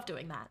 because I love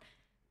doing that.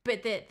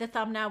 But the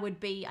thumbnail would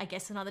be, I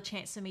guess, another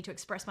chance for me to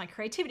express my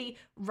creativity,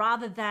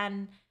 rather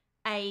than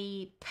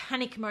a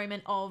panic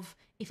moment of,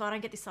 if I don't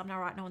get this thumbnail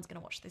right, no one's going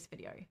to watch this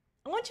video.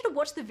 I want you to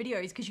watch the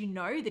videos because you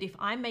know that if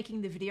I'm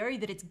making the video,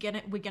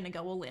 that we're going to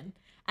go all in,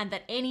 and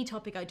that any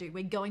topic I do,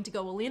 we're going to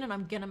go all in, and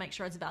I'm going to make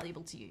sure it's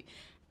valuable to you.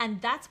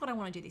 And that's what I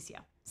want to do this year.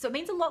 So it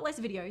means a lot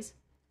less videos,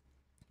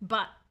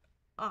 but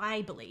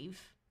I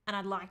believe, and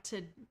I'd like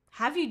to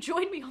have you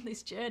join me on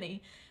this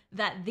journey,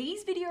 that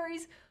these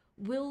videos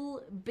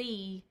will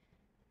be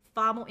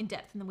far more in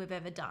depth than we've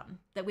ever done,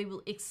 that we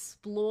will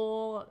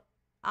explore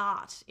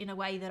art in a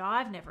way that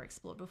I've never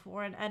explored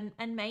before,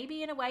 and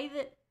maybe in a way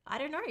that, I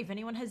don't know if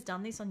anyone has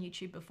done this on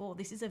YouTube before.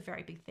 This is a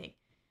very big thing.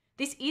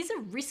 This is a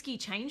risky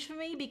change for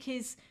me,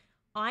 because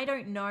I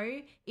don't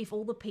know if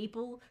all the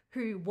people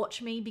who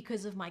watch me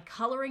because of my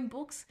coloring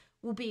books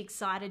will be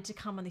excited to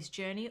come on this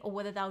journey, or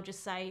whether they'll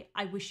just say,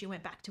 I wish you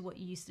went back to what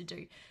you used to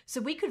do.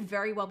 So we could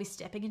very well be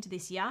stepping into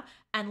this year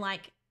and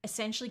like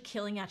essentially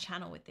killing our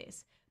channel with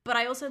this. But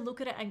I also look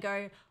at it and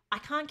go, I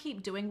can't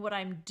keep doing what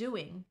I'm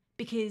doing,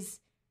 because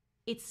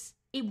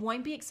it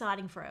won't be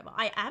exciting forever.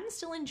 I am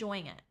still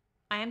enjoying it.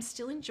 I am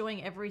still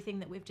enjoying everything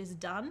that we've just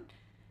done.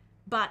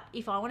 But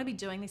if I want to be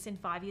doing this in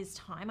 5 years'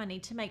 time, I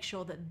need to make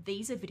sure that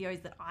these are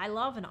videos that I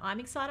love and I'm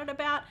excited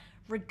about,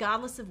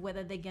 regardless of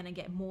whether they're going to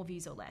get more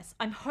views or less.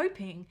 I'm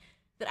hoping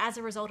that as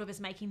a result of us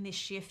making this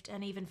shift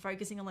and even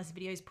focusing on less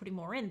videos, putting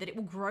more in, that it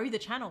will grow the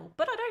channel.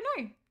 But I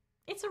don't know.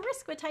 It's a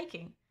risk we're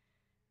taking.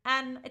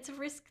 And it's a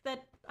risk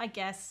that I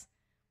guess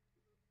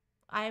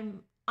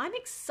I'm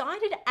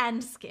excited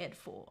and scared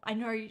for. I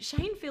know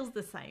Shane feels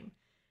the same.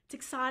 It's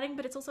exciting,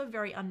 but it's also a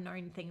very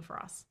unknown thing for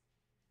us.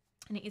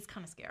 And it is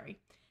kind of scary.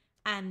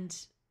 And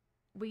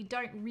we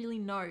don't really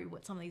know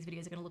what some of these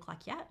videos are going to look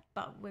like yet,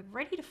 but we're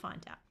ready to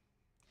find out.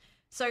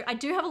 So I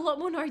do have a lot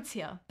more notes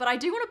here, but I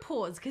do want to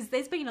pause because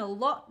there's been a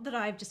lot that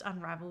I've just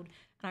unraveled,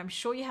 and I'm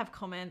sure you have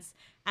comments,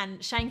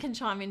 and Shane can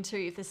chime in too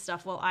if there's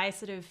stuff while I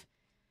sort of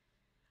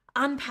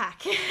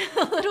unpack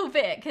a little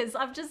bit, because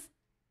I've just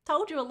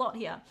told you a lot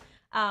here.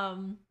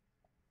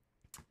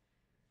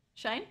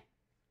 Shane?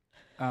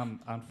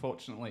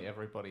 Unfortunately,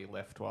 everybody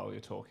left while we were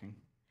talking.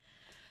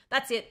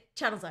 That's it.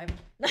 Channel's over.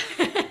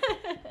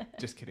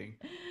 Just kidding.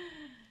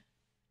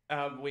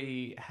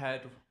 We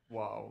had,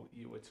 while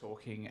you were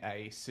talking,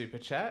 a super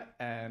chat,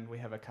 and we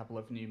have a couple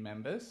of new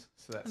members,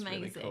 so that's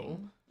really cool.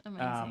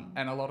 Amazing.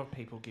 And a lot of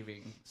people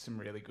giving some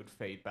really good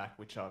feedback,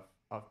 which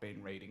I've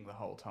been reading the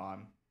whole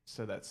time.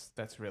 So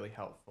that's really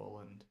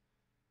helpful,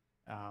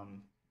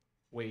 and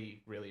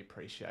we really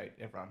appreciate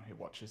everyone who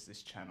watches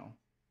this channel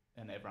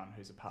and everyone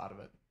who's a part of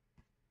it.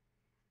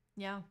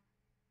 Yeah.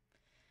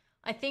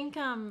 I think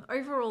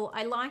overall,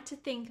 I like to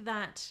think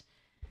that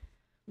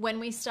when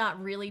we start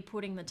really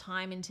putting the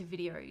time into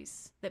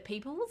videos, that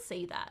people will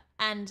see that.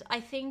 And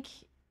I think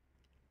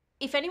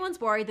if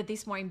anyone's worried that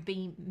this won't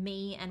be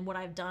me and what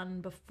I've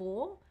done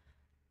before,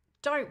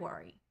 don't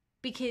worry,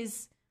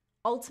 because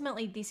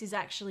ultimately this is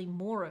actually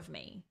more of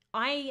me.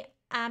 I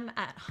am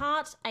at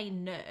heart a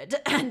nerd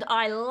and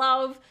I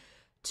love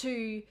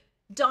to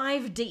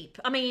dive deep.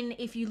 I mean,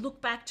 if you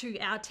look back to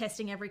our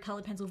testing every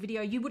colored pencil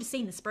video, you would have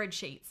seen the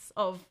spreadsheets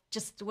of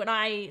just when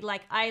I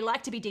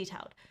like to be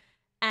detailed,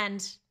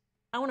 and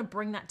I want to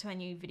bring that to our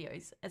new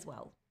videos as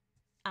well.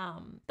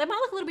 They might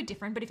look a little bit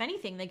different, but if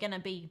anything, they're going to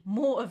be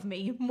more of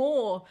me,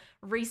 more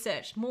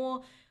researched,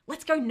 more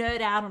let's go nerd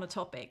out on a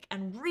topic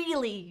and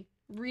really,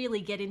 really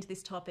get into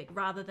this topic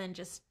rather than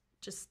just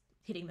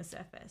hitting the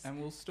surface. And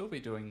we'll still be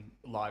doing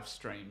live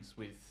streams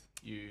with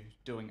you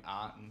doing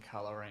art and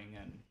colouring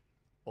and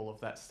all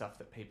of that stuff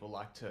that people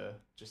like to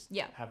just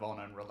have on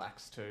and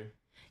relax to.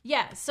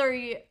 Yeah, so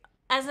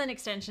as an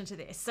extension to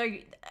this, so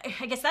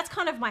I guess that's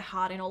kind of my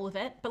heart in all of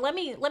it. But let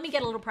me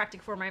get a little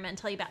practical for a moment and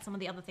tell you about some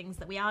of the other things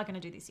that we are going to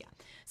do this year.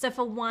 So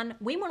for one,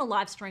 we want to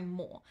live stream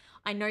more.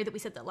 I know that we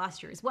said that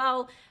last year as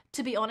well.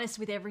 To be honest,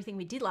 with everything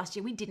we did last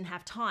year, we didn't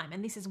have time.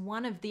 And this is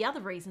one of the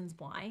other reasons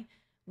why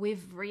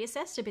we've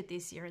reassessed a bit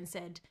this year and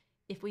said,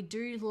 if we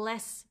do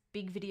less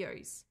big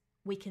videos,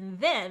 we can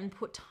then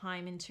put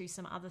time into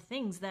some other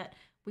things that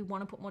we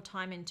want to put more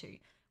time into.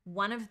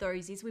 One of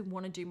those is we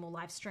want to do more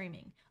live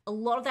streaming. A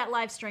lot of that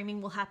live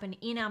streaming will happen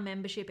in our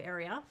membership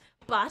area,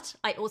 but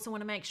I also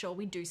want to make sure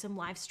we do some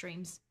live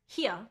streams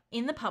here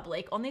in the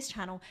public on this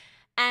channel.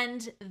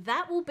 And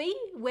that will be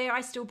where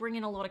I still bring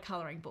in a lot of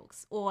coloring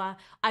books, or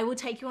I will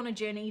take you on a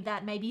journey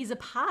that maybe is a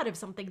part of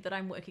something that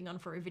I'm working on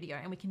for a video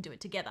and we can do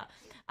it together.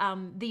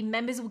 The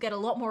members will get a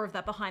lot more of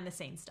that behind the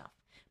scenes stuff,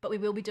 but we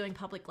will be doing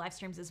public live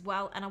streams as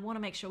well. And I want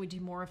to make sure we do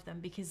more of them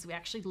because we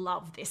actually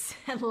love this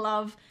and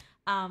love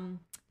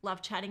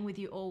chatting with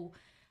you all.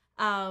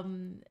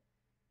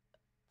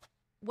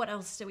 What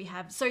else do we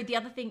have? So the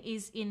other thing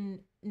is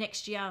in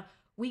next year,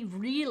 we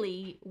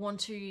really want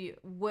to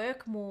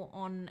work more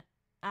on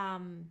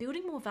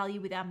building more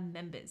value with our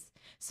members.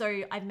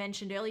 So I've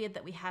mentioned earlier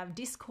that we have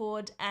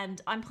Discord,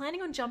 and I'm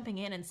planning on jumping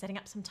in and setting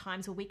up some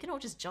times where we can all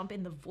just jump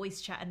in the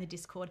voice chat and the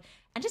Discord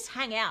and just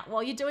hang out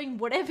while you're doing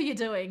whatever you're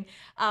doing.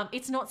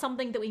 It's not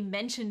something that we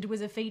mentioned was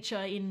a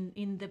feature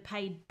in the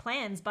paid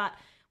plans, but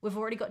we've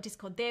already got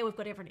Discord there. We've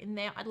got everyone in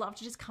there. I'd love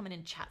to just come in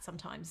and chat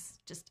sometimes,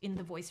 just in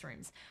the voice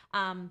rooms.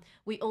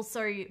 We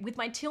also, with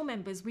my Teal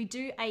members, we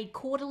do a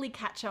quarterly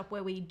catch up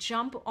where we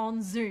jump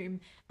on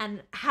Zoom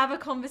and have a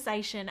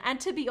conversation. And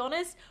to be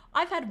honest,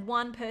 I've had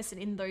one person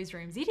in those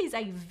rooms. It is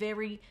a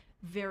very,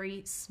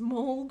 very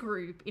small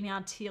group in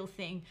our Teal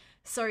thing.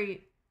 So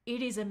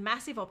it is a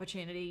massive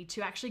opportunity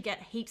to actually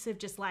get heaps of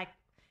just like,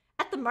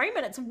 at the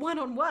moment, it's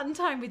one-on-one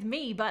time with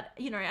me. But,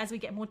 you know, as we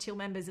get more Teal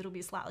members, it'll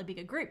be a slightly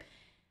bigger group.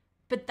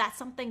 But that's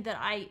something that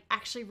I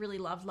actually really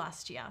loved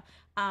last year.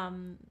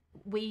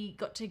 We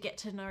got to get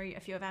to know a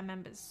few of our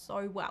members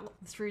so well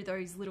through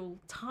those little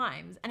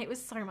times, and it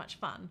was so much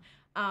fun.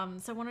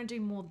 So I want to do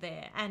more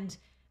there and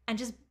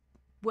just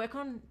work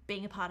on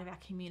being a part of our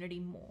community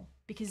more,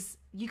 because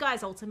you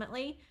guys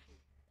ultimately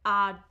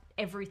are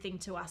everything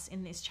to us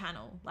in this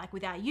channel. Like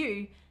without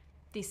you,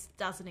 this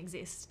doesn't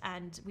exist,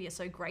 and we are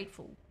so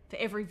grateful for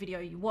every video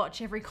you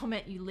watch, every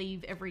comment you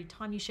leave, every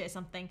time you share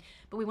something.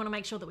 But we want to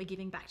make sure that we're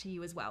giving back to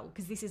you as well,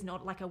 because this is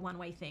not like a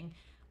one-way thing.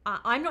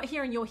 I'm not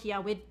here and you're here.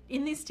 We're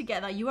in this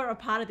together. You are a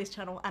part of this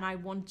channel, and I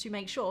want to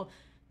make sure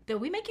that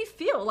we make you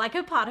feel like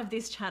a part of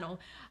this channel.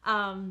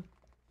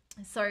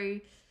 So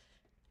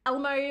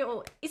Elmo,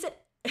 or is it,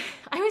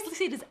 I always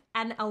see it as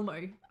an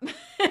Elmo.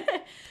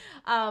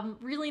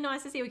 Really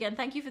nice to see you again.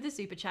 Thank you for the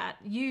super chat.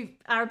 You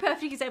are a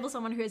perfect example of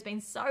someone who has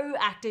been so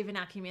active in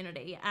our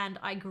community, and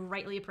I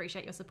greatly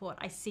appreciate your support.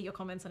 I see your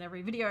comments on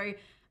every video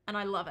and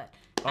I love it.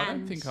 I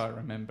don't think I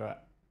remember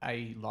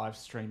a live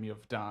stream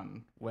you've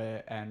done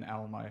where an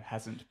Elmo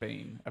hasn't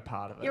been a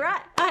part of it. You're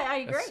right. I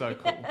agree. It's so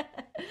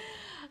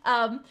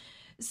cool.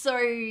 So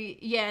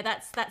yeah,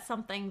 that's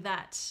something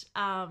that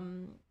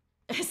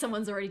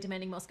someone's already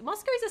demanding Moscow.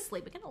 Moscow's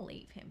asleep. We're going to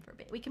leave him for a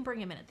bit. We can bring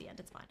him in at the end.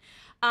 It's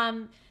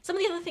fine. Some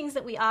of the other things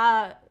that we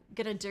are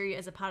going to do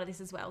as a part of this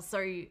as well.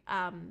 So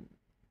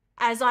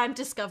as I've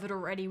discovered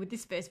already with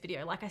this first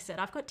video, like I said,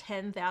 I've got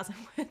 10,000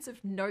 words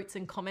of notes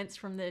and comments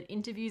from the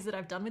interviews that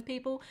I've done with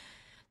people.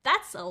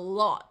 That's a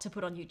lot to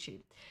put on YouTube.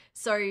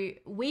 So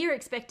we are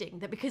expecting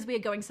that because we are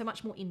going so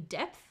much more in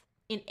depth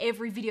in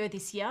every video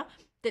this year,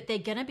 that they're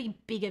going to be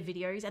bigger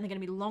videos and they're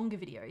going to be longer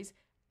videos.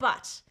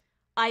 But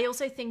I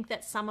also think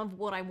that some of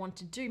what I want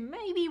to do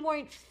maybe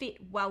won't fit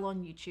well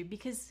on YouTube,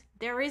 because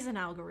there is an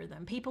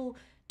algorithm. People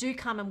do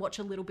come and watch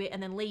a little bit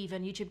and then leave,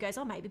 and YouTube goes,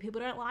 oh, maybe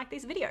people don't like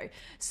this video.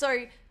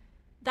 So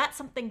that's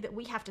something that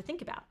we have to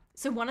think about.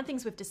 So one of the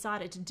things we've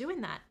decided to do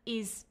in that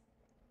is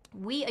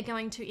we are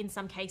going to, in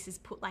some cases,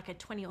 put like a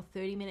 20 or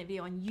 30 minute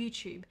video on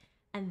YouTube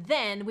And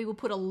then we will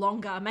put a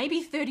longer,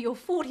 maybe 30 or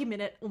 40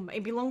 minute, or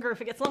maybe longer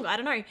if it gets longer, I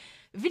don't know,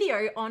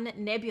 video on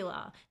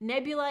Nebula.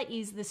 Nebula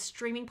is the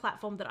streaming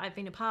platform that I've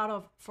been a part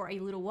of for a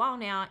little while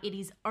now. It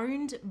is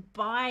owned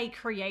by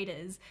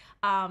creators.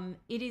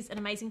 It is an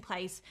amazing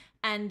place.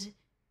 And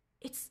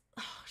it's,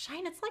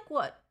 Shane, it's like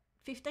what?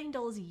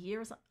 $15 a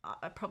year or something?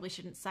 I probably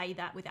shouldn't say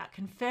that without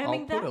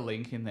confirming that. I'll put a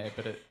link in there,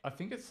 but I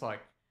think it's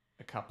like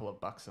a couple of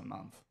bucks a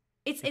month.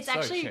 It's so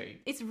actually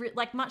cheap. It's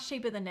like much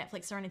cheaper than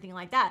Netflix or anything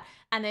like that,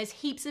 and there's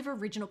heaps of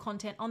original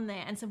content on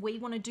there, and so we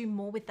want to do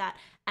more with that,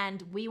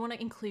 and we want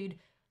to include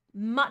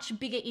much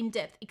bigger,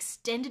 in-depth,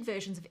 extended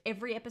versions of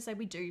every episode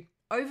we do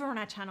over on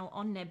our channel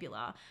on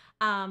Nebula.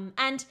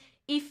 And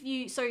if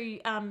you,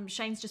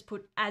 Shane's just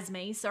put as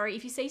me. Sorry,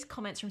 if you see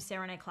comments from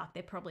Sarah and A. Clark,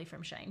 they're probably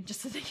from Shane,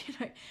 just so that you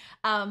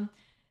know.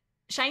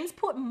 Shane's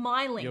put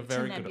my link You're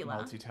very to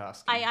Nebula. good at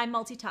multitasking. I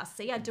multitask.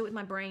 See, I do it with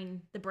my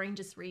brain. The brain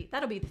just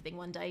that'll be the thing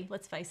one day,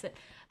 let's face it.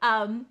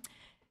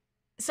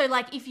 So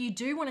like if you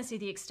do want to see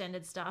the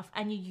extended stuff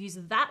and you use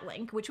that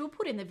link, which we'll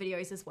put in the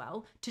videos as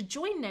well, to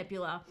join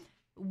Nebula,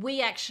 we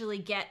actually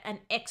get an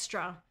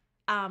extra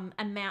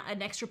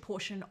an extra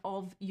portion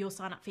of your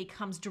sign up fee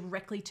comes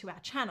directly to our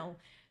channel.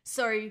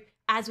 So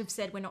as we've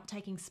said, we're not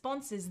taking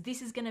sponsors.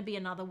 This is going to be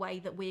another way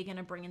that we're going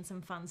to bring in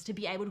some funds to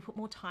be able to put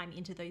more time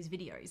into those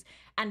videos.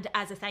 And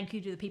as a thank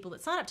you to the people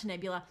that sign up to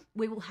Nebula,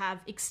 we will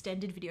have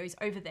extended videos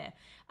over there.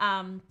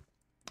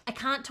 I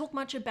can't talk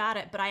much about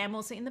it, but I am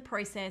also in the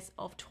process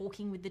of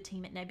talking with the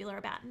team at Nebula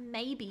about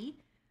maybe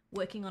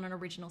working on an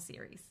original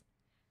series.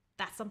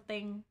 That's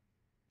something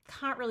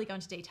can't really go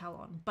into detail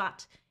on,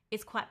 but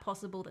it's quite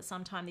possible that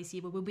sometime this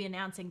year we will be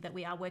announcing that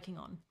we are working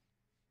on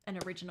an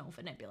original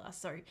for Nebula.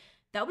 So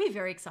that'll be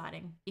very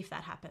exciting if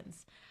that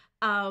happens.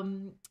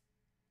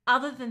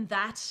 Other than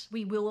that,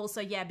 we will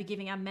also, be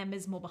giving our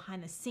members more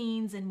behind the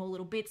scenes and more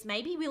little bits.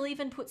 Maybe we'll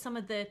even put some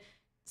of the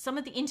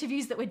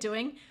interviews that we're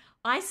doing.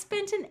 I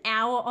spent an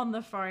hour on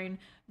the phone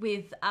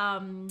with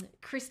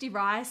Christy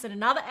Rice and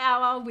another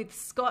hour with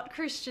Scott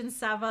Christian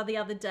Sava the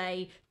other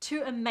day,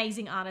 two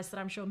amazing artists that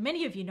I'm sure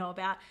many of you know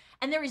about.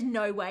 And there is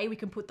no way we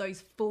can put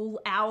those full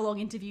hour-long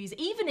interviews,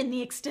 even in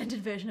the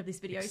extended version of this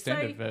video.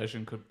 Extended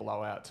version could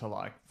blow out to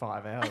like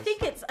 5 hours. I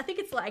think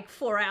it's like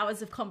 4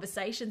 hours of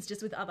conversations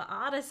just with other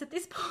artists at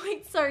this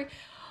point. So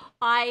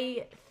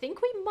I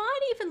think we might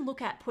even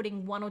look at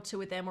putting one or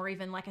two of them, or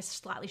even like a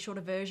slightly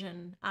shorter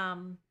version,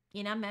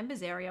 in our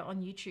members area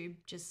on YouTube,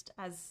 just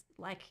as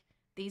like,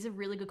 these are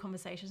really good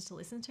conversations to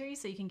listen to,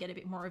 so you can get a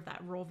bit more of that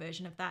raw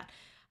version of that.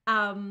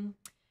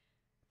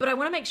 But I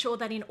want to make sure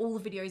that in all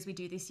the videos we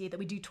do this year that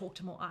we do talk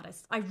to more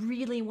artists. I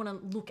really want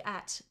to look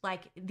at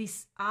like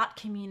this art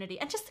community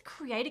and just the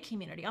creator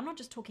community. I'm not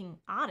just talking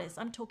artists.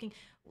 I'm talking,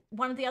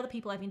 one of the other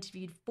people I've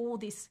interviewed for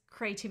this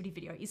creativity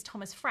video is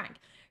Thomas Frank,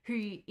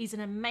 who is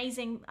an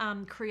amazing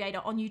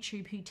creator on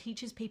YouTube who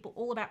teaches people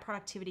all about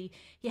productivity.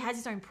 He has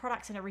his own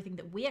products and everything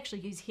that we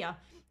actually use here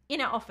in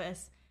our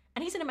office.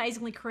 And he's an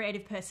amazingly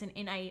creative person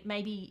in a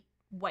maybe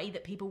way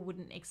that people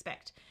wouldn't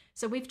expect.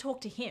 So we've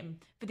talked to him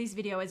for this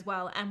video as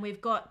well, and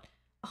we've got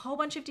a whole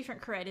bunch of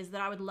different creators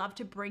that I would love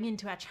to bring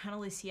into our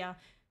channel this year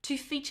to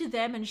feature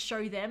them and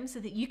show them so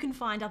that you can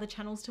find other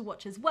channels to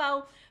watch as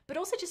well, but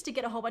also just to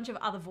get a whole bunch of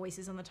other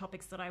voices on the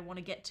topics that I want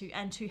to get to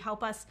and to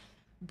help us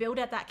build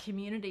out that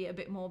community a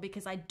bit more,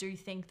 because I do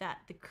think that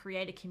the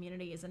creator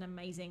community is an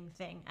amazing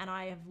thing and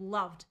I have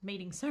loved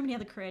meeting so many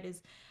other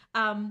creators.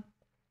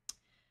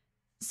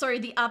 So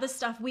the other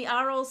stuff, we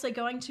are also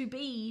going to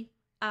be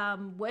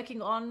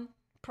working on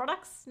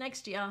products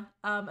next year.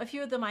 A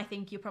few of them I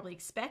think you'll probably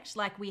expect.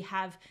 Like we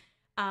have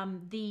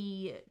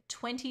the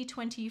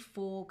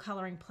 2024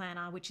 coloring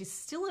planner, which is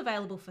still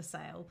available for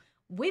sale.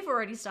 We've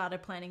already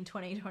started planning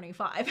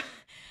 2025.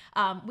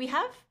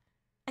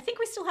 I think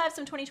we still have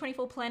some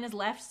 2024 planners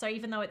left. So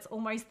even though it's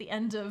almost the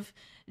end of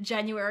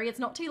January, it's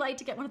not too late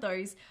to get one of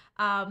those.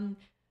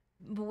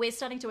 But we're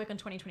starting to work on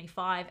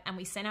 2025, and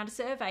we sent out a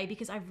survey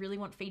because I really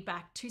want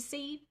feedback to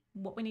see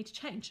what we need to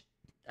change.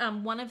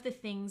 One of the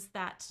things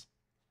that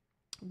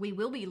we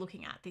will be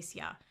looking at this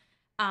year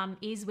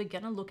is we're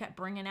going to look at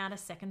bringing out a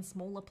second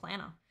smaller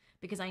planner,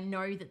 because I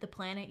know that the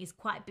planner is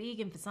quite big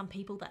and for some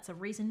people that's a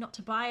reason not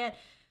to buy it.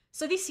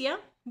 So this year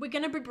we're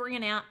going to be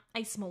bringing out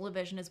a smaller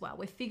version as well.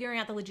 We're figuring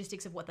out the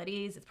logistics of what that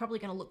is. It's probably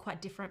going to look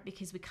quite different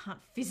because we can't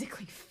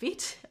physically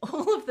fit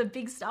all of the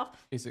big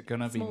stuff. Is it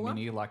going to be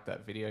mini like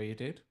that video you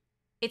did?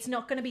 It's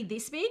not going to be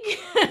this big.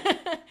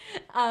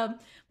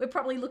 We're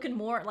probably looking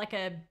more at like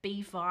a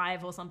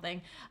B5 or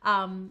something,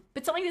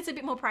 but something that's a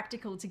bit more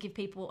practical to give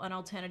people an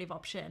alternative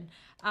option.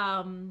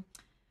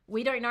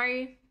 We don't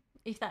know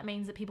if that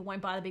means that people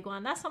won't buy the big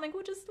one. That's something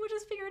we'll just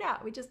figure it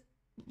out. We just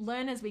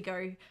learn as we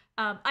go.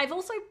 I've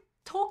also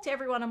talked to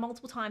everyone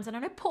multiple times, and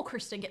I know Paul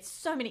Kristen gets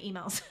so many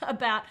emails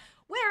about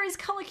where is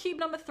Color Cube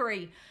number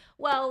 3?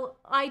 Well,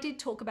 I did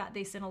talk about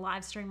this in a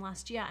live stream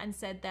last year and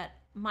said that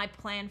my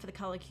plan for the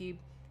Color Cube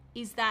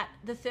is that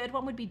the third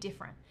one would be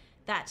different,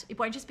 that it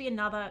won't just be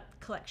another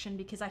collection,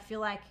 because I feel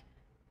like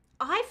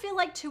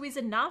 2 is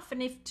enough,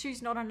 and if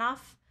 2's not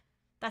enough,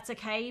 that's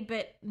okay,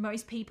 but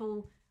most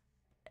people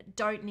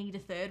don't need a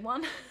third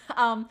one.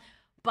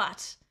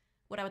 But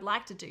what I would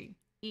like to do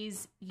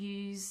is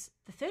use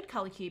the third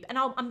color cube. And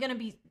I'm going to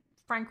be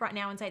frank right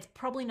now and say it's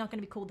probably not going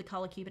to be called the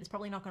color cube, and it's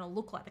probably not going to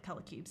look like the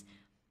color cubes.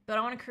 But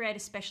I want to create a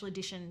special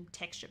edition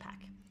texture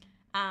pack.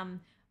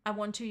 I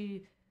want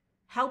to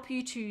help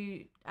you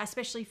to,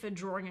 especially for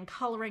drawing and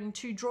coloring,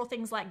 to draw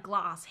things like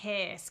glass,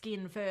 hair,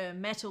 skin, fur,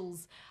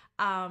 metals,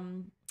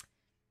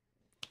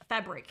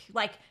 fabric,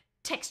 like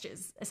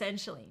textures,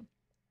 essentially.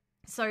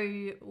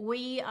 So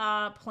we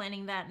are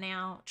planning that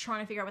now,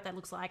 trying to figure out what that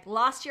looks like.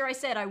 Last year I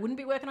said I wouldn't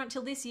be working on it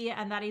till this year,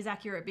 and that is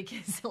accurate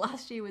because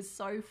last year was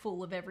so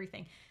full of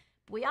everything.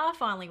 But we are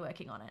finally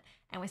working on it,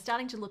 and we're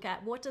starting to look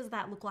at what does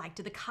that look like?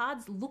 Do the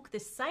cards look the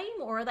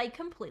same, or are they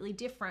completely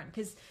different?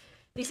 Because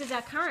this is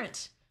our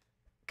current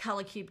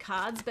color cube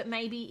cards, but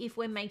maybe if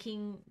we're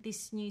making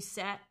this new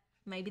set,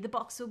 maybe the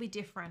box will be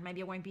different. Maybe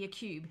it won't be a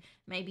cube.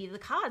 Maybe the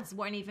cards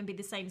won't even be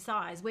the same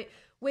size.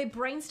 We're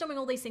brainstorming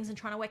all these things and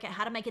trying to work out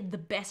how to make it the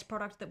best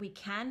product that we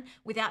can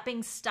without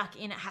being stuck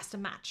in it has to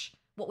match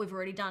what we've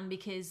already done,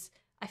 because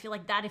I feel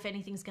like that, if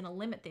anything, is going to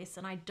limit this,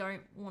 and I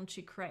don't want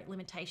to create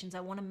limitations.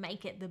 I want to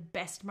make it the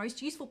best,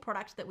 most useful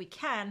product that we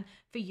can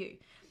for you.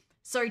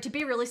 So to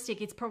be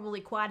realistic, it's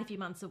probably quite a few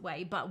months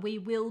away, but we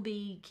will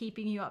be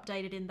keeping you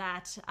updated in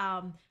that.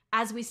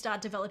 As we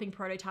start developing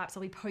prototypes,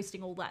 I'll be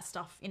posting all that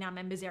stuff in our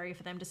members area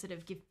for them to sort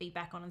of give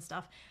feedback on and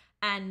stuff.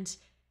 And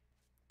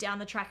down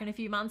the track in a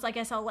few months, I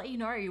guess I'll let you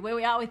know where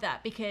we are with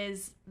that,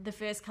 because the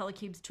first color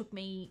cubes took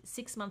me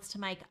 6 months to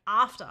make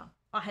after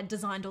I had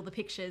designed all the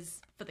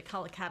pictures for the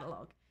color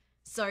catalog.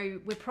 So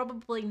we're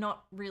probably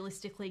not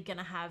realistically going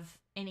to have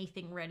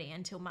anything ready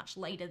until much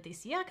later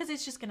this year, because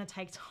it's just going to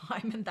take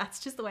time, and that's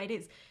just the way it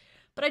is.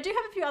 But I do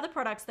have a few other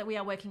products that we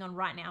are working on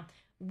right now.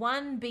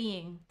 One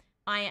being,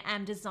 I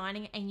am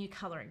designing a new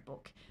coloring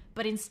book,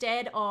 but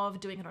instead of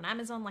doing it on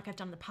Amazon like I've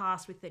done in the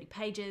past with 30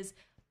 pages,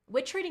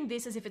 we're treating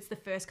this as if it's the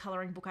first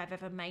coloring book I've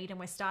ever made, and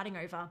we're starting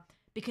over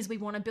because we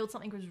want to build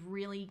something that's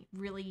really,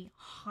 really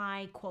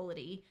high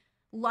quality,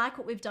 like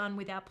what we've done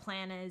with our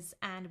planners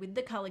and with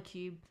the color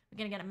cube. We're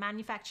going to get it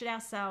manufactured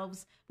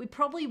ourselves. We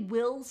probably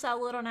will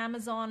sell it on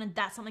Amazon, and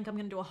that's something I'm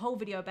going to do a whole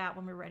video about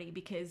when we're ready,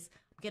 because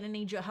I'm going to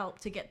need your help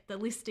to get the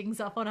listings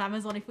up on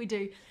Amazon if we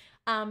do.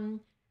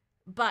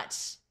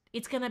 But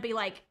it's going to be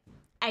like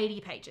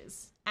 80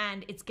 pages,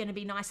 and it's going to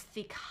be nice,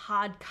 thick,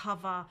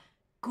 hardcover,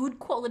 good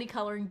quality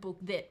coloring book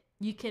that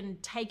you can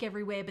take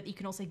everywhere, but you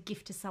can also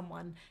gift to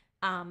someone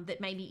that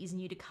maybe is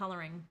new to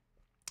coloring.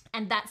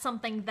 And that's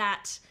something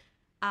that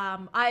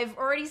I've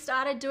already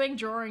started doing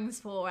drawings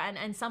for,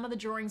 and some of the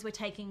drawings, we're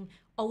taking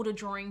older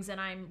drawings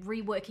and I'm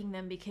reworking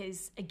them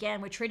because,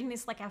 again, we're treating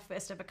this like our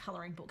first ever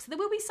coloring book. So there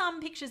will be some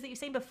pictures that you've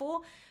seen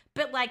before,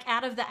 but like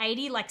out of the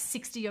 80, like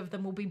 60 of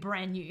them will be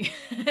brand new.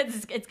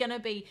 It's going to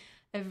be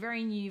a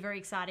very new, very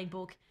exciting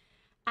book.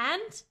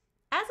 And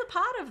as a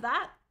part of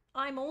that,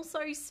 I'm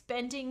also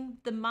spending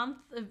the month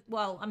of,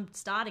 well, I'm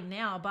starting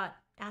now, but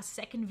our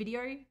second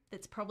video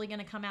that's probably going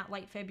to come out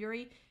late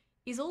February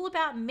is all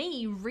about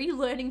me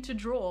relearning to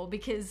draw,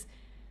 because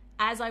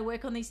as I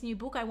work on this new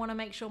book, I want to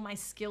make sure my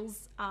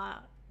skills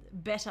are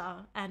better,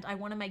 and I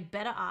want to make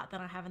better art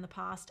than I have in the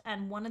past.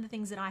 And one of the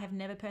things that I have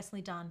never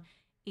personally done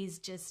is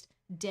just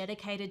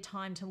dedicated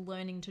time to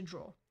learning to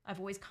draw. I've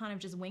always kind of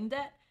just winged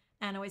it,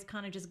 and always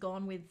kind of just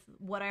gone with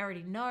what I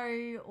already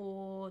know,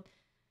 or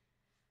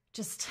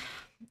just,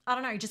 I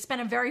don't know, just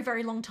spent a very,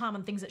 very long time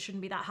on things that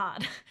shouldn't be that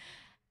hard.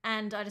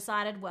 And I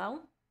decided,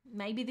 well,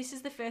 maybe this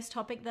is the first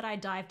topic that I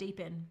dive deep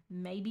in.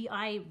 Maybe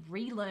I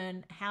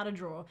relearn how to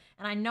draw.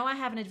 And I know I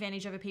have an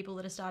advantage over people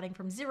that are starting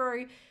from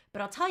zero,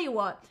 but I'll tell you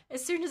what,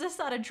 as soon as I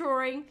started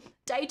drawing,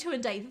 day 2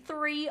 and day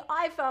 3,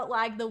 I felt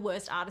like the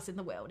worst artist in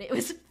the world. It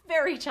was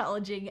very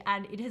challenging,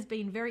 and it has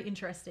been very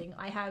interesting.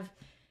 I have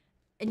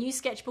a new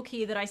sketchbook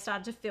here that I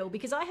started to fill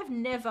because I have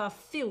never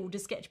filled a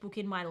sketchbook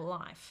in my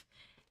life.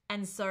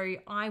 And so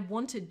I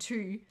wanted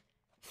to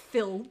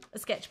fill a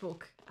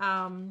sketchbook.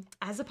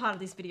 As a part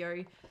of this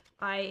video,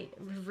 I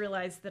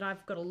realized that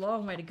I've got a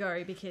long way to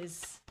go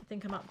because I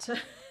think I'm up to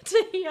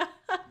here.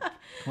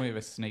 Can we have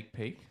a sneak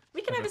peek?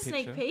 We can have a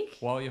sneak peek.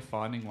 While you're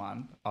finding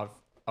one,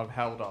 I've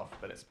held off,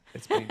 but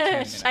it's been 10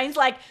 minutes. Shane's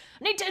like,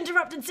 I need to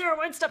interrupt, and Sarah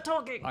won't stop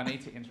talking. I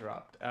need to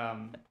interrupt.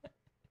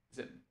 Is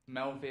it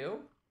Melville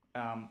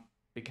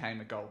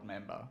became a gold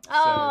member?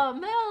 Oh, so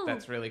Mel.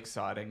 That's really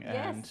exciting,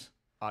 Yes. and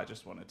I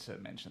just wanted to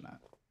mention that.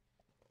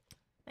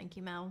 Thank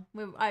you, Mel.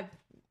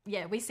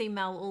 We see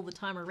Mel all the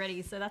time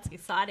already, so that's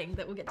exciting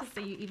that we'll get to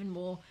see you even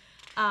more.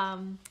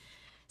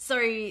 So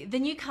the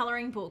new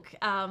coloring book,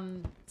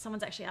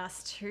 someone's actually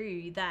asked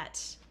too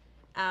that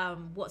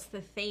what's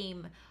the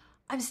theme?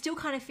 I'm still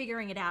kind of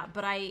figuring it out,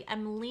 but I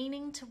am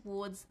leaning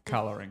towards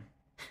Coloring.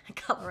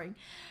 Coloring.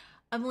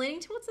 I'm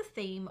leaning towards the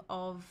theme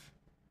of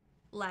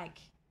like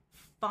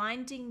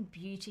finding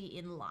beauty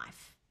in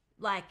life.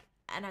 Like,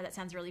 I know that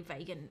sounds really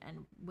vague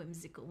and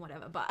whimsical,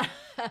 whatever, but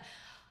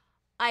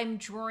I'm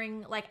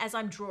drawing, like as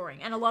I'm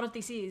drawing, and a lot of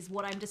this is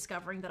what I'm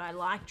discovering that I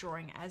like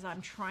drawing as I'm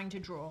trying to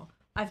draw.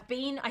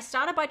 I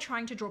started by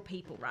trying to draw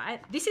people,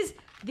 right? This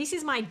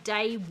is my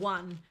day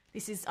 1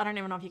 This is, I don't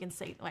even know if you can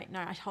see. Wait, no,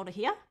 I hold it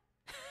here.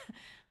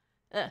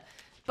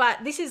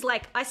 But this is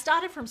like, I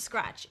started from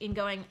scratch in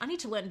going, I need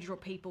to learn to draw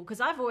people. Because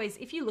I've always,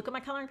 if you look at my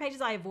colouring pages,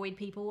 I avoid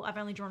people. I've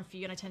only drawn a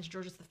few and I tend to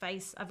draw just the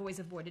face. I've always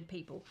avoided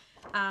people.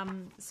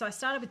 So I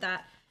started with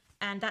that.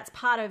 And that's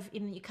part of,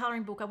 in your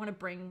colouring book, I want to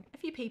bring a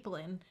few people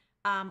in.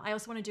 I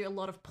also want to do a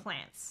lot of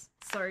plants.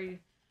 So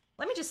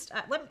let me just,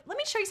 let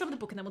me show you some of the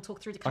book and then we'll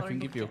talk through the colouring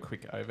book. I can give you a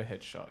quick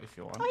overhead shot if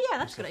you want. Oh yeah,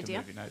 that's a good idea.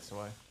 Move your notes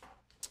away.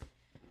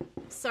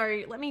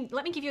 So let me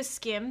give you a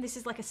skim. This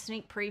is like a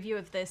sneak preview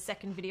of the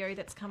second video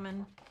that's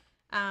coming.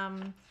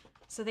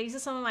 So these are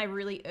some of my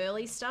really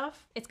early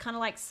stuff. It's kind of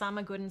like some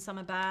are good and some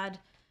are bad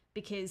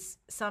because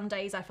some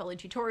days I followed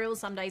tutorials,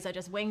 some days I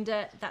just winged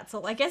it. That's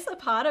all, I guess, a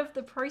part of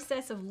the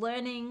process of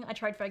learning. I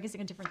tried focusing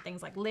on different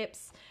things like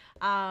lips,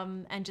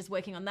 and just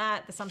working on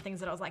that. There's some things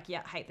that I was like,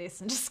 yeah, I hate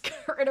this and just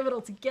got rid of it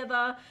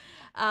altogether.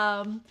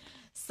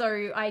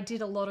 So I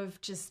did a lot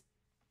of just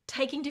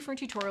taking different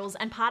tutorials,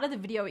 and part of the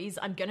video is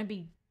I'm going to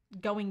be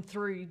going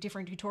through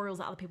different tutorials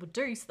that other people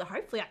do so that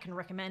hopefully I can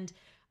recommend.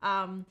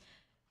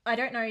 I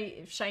don't know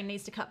if Shane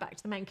needs to cut back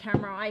to the main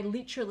camera. I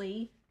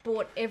literally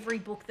bought every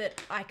book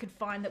that I could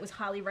find that was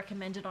highly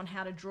recommended on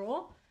how to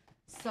draw.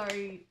 So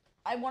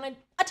I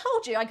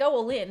told you I go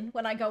all in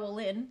when I go all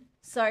in.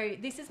 So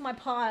this is my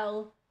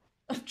pile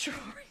of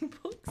drawing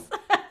books.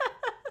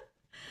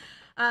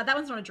 That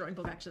one's not a drawing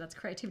book, actually. That's a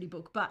creativity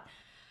book. But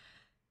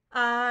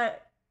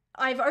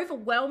I've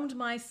overwhelmed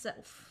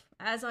myself,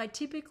 as I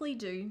typically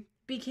do,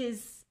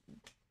 because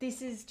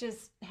this is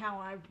just how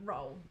I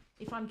roll.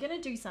 If I'm going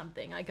to do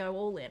something, I go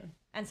all in.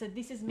 And so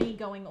this is me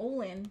going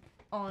all in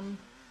on,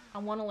 I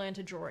want to learn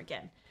to draw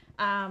again.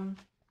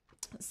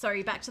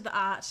 So back to the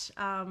art.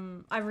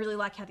 I really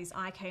like how this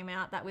eye came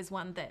out. That was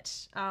one that,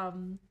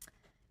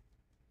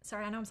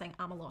 sorry, I know I'm saying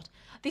a lot.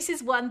 This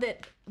is one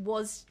that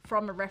was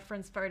from a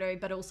reference photo,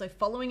 but also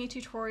following a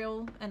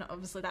tutorial. And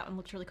obviously that one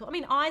looked really cool. I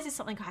mean, eyes is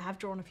something I have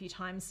drawn a few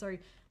times, so a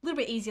little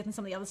bit easier than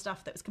some of the other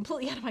stuff that was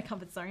completely out of my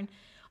comfort zone.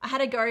 I had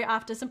to go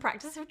after some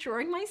practice of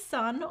drawing my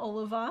son,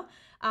 Oliver.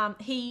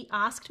 He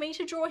asked me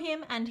to draw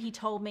him and he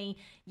told me,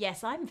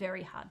 yes, I'm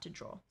very hard to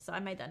draw. So I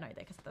made that note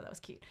there because I thought that was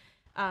cute.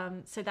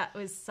 So that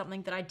was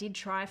something that I did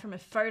try from a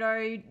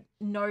photo,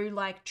 no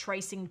like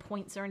tracing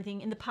points or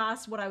anything. In the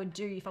past, what I would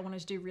do if I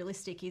wanted to do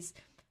realistic is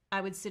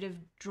I would sort of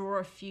draw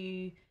a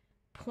few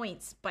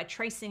points by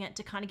tracing it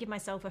to kind of give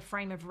myself a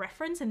frame of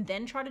reference and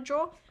then try to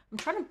draw. I'm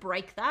trying to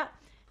break that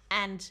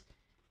and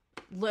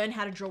learn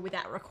how to draw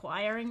without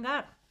requiring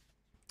that.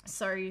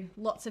 So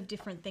lots of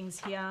different things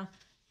here.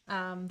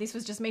 This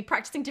was just me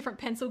practicing different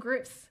pencil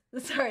grips.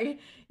 So,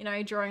 you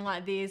know, drawing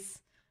like this,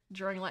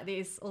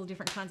 all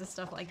different kinds of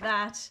stuff like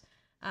that.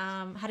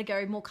 Had to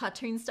go more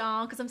cartoon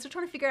style because I'm still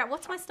trying to figure out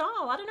what's my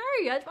style. I don't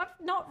know. I've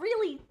not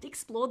really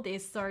explored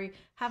this, so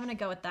having a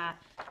go at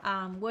that.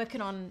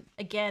 Working on,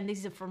 again,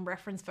 these are from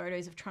reference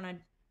photos of trying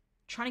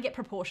to get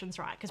proportions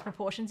right, because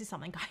proportions is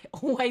something I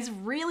always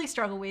really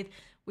struggle with,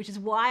 which is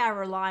why I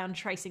rely on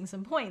tracing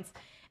some points.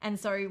 And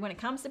so when it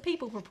comes to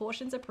people,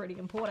 proportions are pretty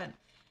important.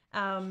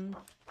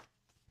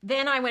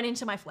 Then I went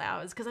into my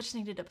flowers because I just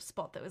needed a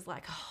spot that was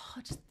like,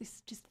 oh,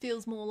 this just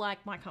feels more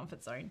like my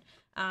comfort zone.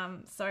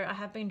 So I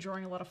have been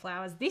drawing a lot of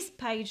flowers. This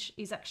page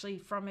is actually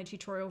from a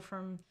tutorial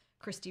from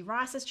Christy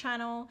Rice's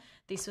channel.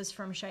 This was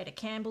from Shada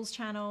Campbell's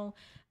channel.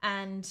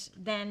 And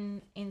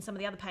then in some of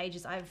the other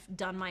pages, I've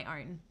done my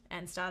own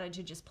and started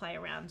to just play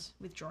around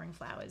with drawing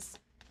flowers.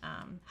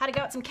 Had to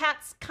go at some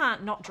cats.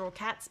 Can't not draw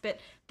cats, but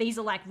these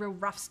are like real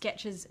rough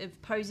sketches of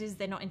poses.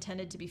 They're not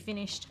intended to be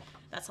finished.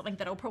 That's something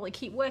that I'll probably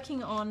keep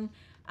working on.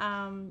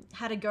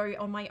 Had to go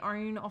on my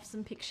own off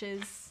some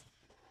pictures.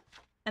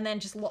 And then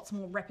just lots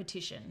more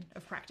repetition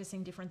of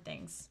practicing different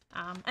things.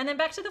 And then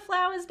back to the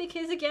flowers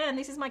because, again,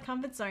 this is my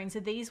comfort zone. So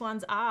these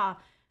ones are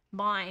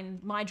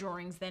my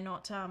drawings. They're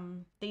not,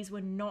 these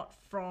were not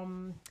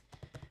from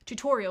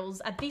tutorials.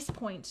 At this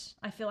point,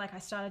 I feel like I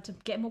started to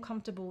get more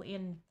comfortable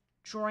in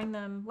drawing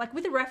them like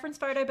with a reference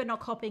photo, but not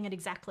copying it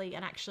exactly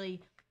and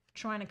actually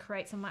trying to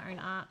create some of my own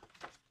art.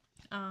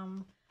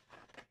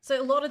 So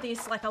a lot of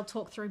this, like I'll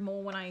talk through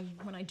more when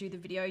I do the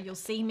video. You'll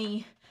see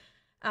me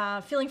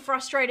feeling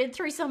frustrated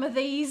through some of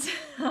these.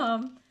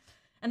 And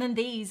then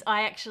these,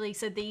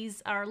 so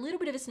these are a little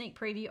bit of a sneak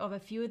preview of a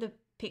few of the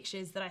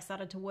pictures that I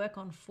started to work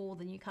on for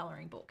the new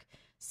colouring book.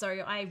 So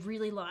I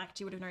really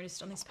liked, you would have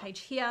noticed on this page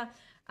here,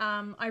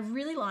 I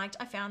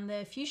found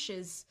the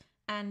fuchsias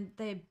and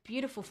they're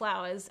beautiful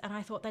flowers and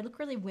I thought they look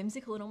really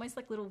whimsical and almost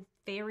like little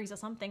fairies or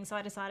something. So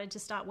I decided to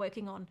start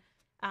working on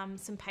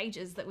some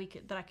pages that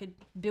I could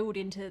build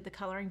into the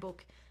colouring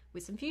book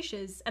with some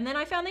fuchsias. And then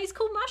I found these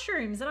cool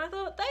mushrooms and I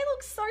thought they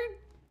look so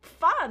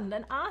fun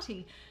and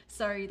arty.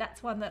 So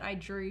that's one that I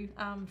drew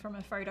from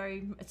a photo.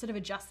 I sort of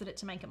adjusted it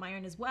to make it my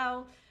own as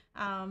well.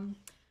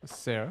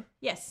 Sarah?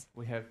 Yes?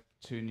 We have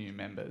 2 new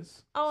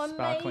members. Oh,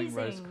 Sparkling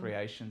amazing. Rose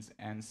Creations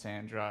and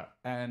Sandra,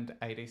 and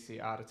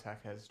ADC Art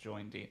Attack has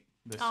joined in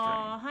the stream.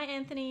 Oh, hi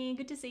Anthony.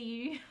 Good to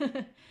see you.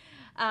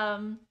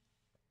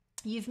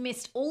 You've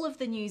missed all of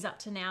the news up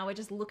to now. We're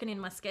just looking in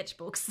my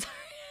sketchbooks.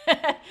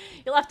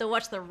 You'll have to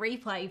watch the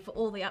replay for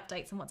all the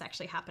updates and what's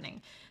actually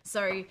happening.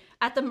 So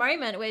at the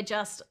moment, we're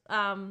just,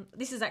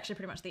 this is actually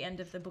pretty much the end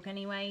of the book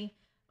anyway,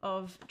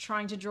 of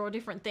trying to draw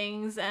different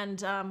things.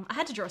 And I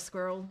had to draw a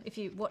squirrel. If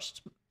you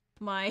watched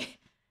my,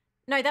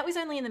 no, that was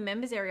only in the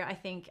members area, I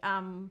think.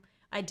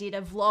 I did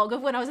a vlog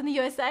of when I was in the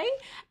USA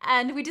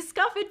and we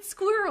discovered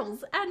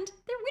squirrels, and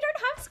we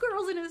don't have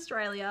squirrels in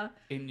Australia.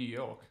 In New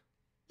York.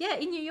 Yeah,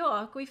 in New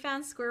York, we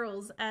found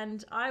squirrels,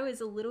 and I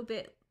was a little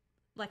bit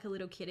like a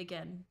little kid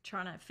again,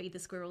 trying to feed the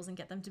squirrels and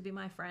get them to be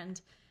my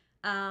friend.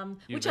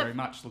 You very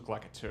much look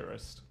like a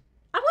tourist.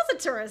 I was a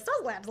tourist.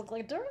 I was allowed to look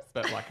like a tourist.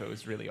 But like it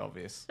was really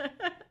obvious.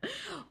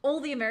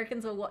 All the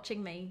Americans were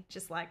watching me,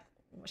 just like,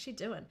 what's she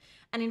doing?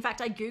 And in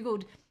fact, I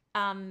Googled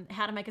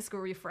how to make a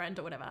squirrel your friend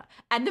or whatever.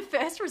 And the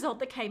first result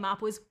that came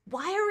up was,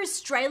 why are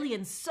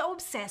Australians so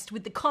obsessed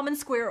with the common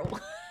squirrel?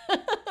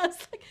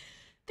 It's like,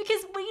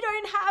 because we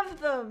don't have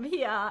them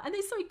here, and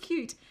they're so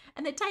cute,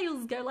 and their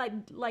tails go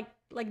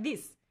like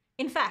this.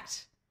 In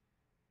fact,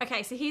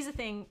 okay, so here's the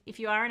thing: if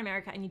you are in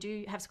America and you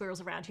do have squirrels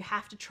around, you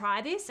have to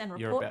try this and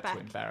report You're about back.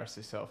 to embarrass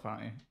yourself,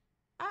 aren't you?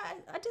 I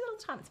do that all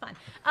the time. It's fine.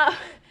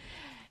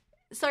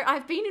 So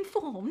I've been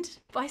informed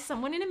by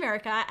someone in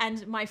America,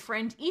 and my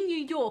friend in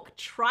New York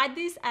tried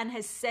this and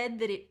has said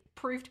that it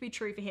proved to be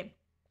true for him.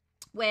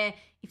 Where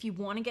if you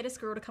want to get a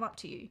squirrel to come up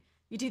to you,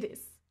 you do this.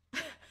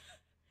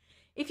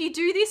 If you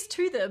do this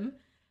to them,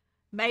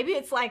 maybe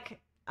it's like,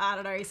 I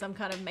don't know, some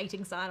kind of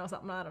mating sign or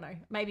something. I don't know.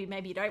 Maybe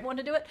you don't want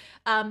to do it.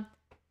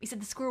 He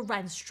said the squirrel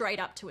ran straight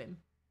up to him.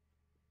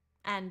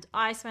 And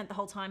I spent the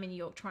whole time in New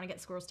York trying to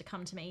get squirrels to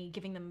come to me,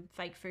 giving them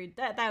fake food.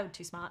 They were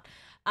too smart.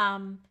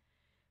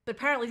 But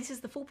apparently this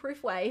is the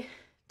foolproof way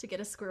to get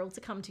a squirrel to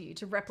come to you,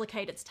 to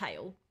replicate its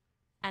tail,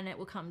 and it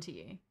will come to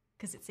you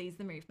because it sees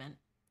the movement.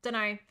 Don't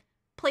know.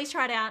 Please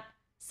try it out.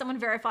 Someone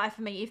verify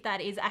for me if that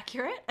is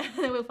accurate, and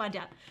then we'll find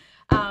out.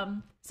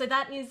 So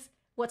that is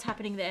what's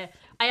happening there.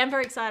 I am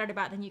very excited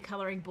about the new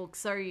coloring book.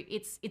 So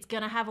it's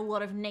going to have a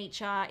lot of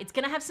nature. It's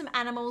going to have some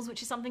animals,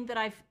 which is something that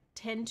I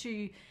tend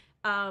to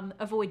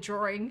avoid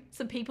drawing.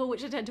 Some people,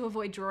 which I tend to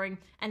avoid drawing.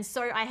 And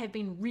so I have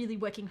been really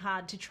working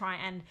hard to try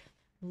and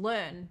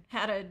learn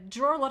how to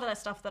draw a lot of that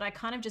stuff that I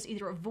kind of just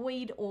either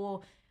avoid,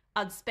 or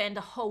I'd spend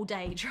a whole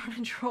day trying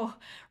to draw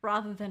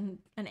rather than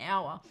an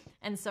hour.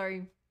 And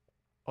so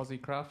Aussie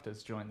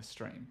Crafters joined the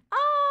stream.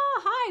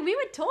 Hi, we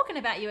were talking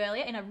about you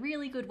earlier in a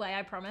really good way,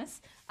 I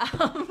promise.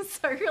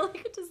 So really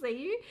good to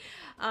see you.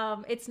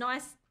 It's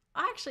nice.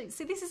 I actually,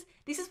 see, this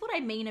is what I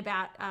mean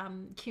about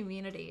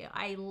community.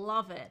 I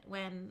love it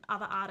when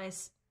other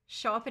artists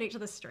show up in each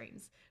other's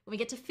streams, when we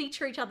get to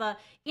feature each other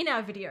in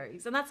our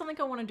videos, and that's something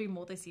I want to do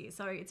more this year.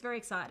 So it's very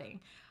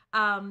exciting.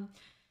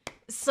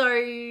 So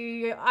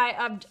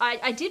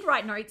I did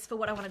write notes for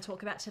what I want to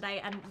talk about today,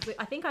 and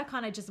I think I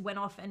kind of just went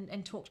off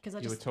and talked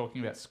because You were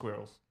talking about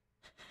squirrels.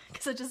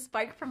 Because I just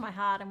spoke from my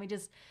heart, and we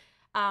just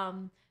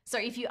so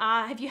if you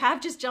have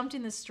just jumped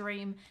in the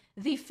stream,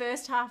 the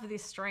first half of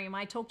this stream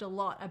I talked a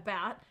lot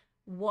about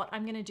what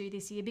I'm going to do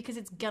this year, because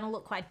it's going to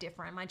look quite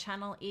different. My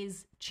channel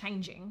is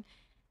changing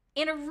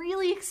in a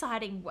really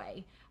exciting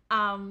way,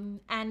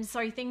 and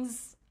so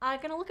things are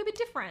going to look a bit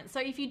different. So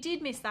if you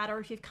did miss that, or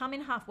if you've come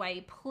in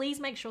halfway, please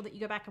make sure that you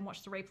go back and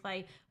watch the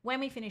replay when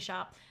we finish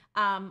up.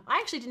 I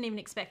actually didn't even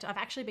expect, I've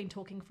actually been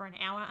talking for an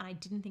hour and I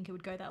didn't think it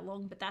would go that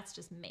long, but that's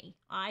just me.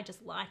 I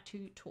just like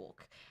to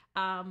talk.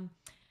 And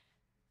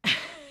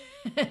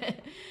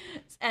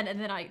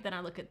then I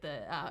look at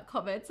the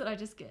comments and I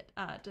just get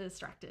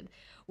distracted.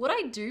 What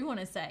I do want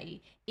to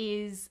say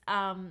is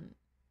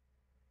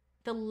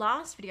the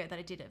last video that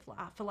I did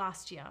for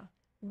last year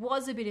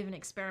was a bit of an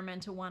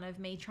experimental one of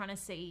me trying to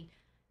see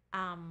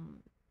how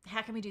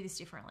can we do this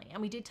differently.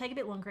 And we did take a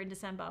bit longer in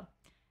December.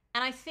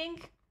 And I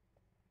think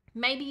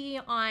maybe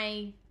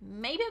I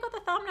got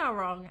the thumbnail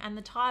wrong and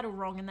the title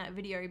wrong in that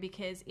video,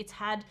 because it's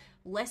had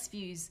less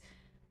views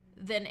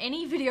than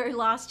any video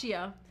last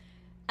year.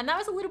 And that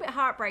was a little bit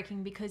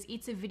heartbreaking, because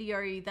it's a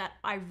video that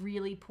I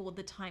really poured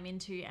the time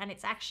into, and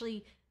it's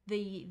actually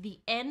the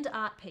end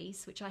art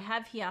piece, which I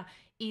have here,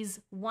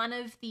 is one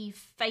of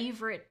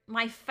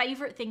my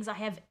favorite things I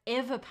have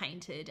ever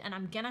painted, and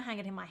I'm gonna hang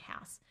it in my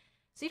house.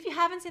 So if you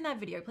haven't seen that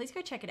video, please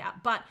go check it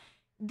out. But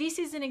this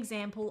is an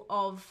example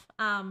of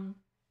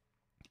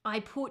I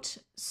put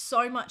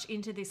so much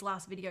into this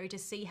last video to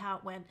see how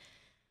it went,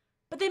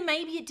 but then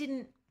maybe it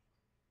didn't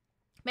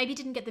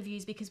get the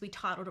views because we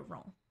titled it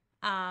wrong.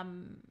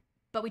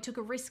 But we took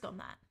a risk on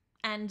that.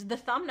 And the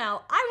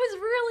thumbnail I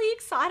was really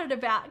excited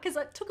about, because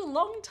it took a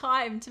long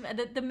time to,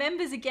 the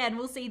members again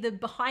will see the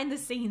behind the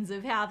scenes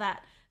of how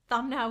that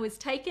thumbnail was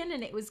taken,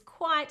 and it was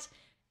quite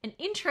an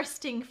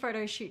interesting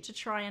photo shoot to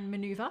try and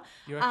maneuver.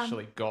 You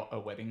actually got a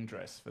wedding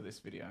dress for this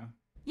video.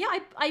 Yeah,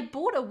 I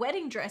bought a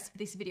wedding dress for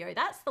this video.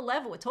 That's the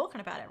level we're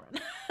talking about,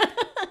 everyone.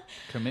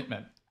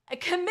 Commitment.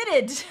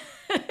 Committed.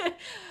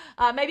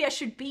 Maybe I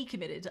should be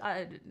committed.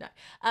 I don't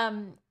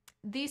know.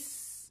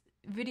 This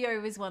video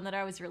was one that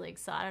I was really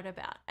excited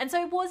about. And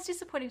so it was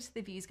disappointing to see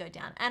the views go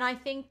down. And I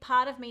think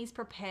part of me is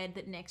prepared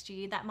that next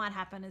year that might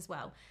happen as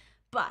well.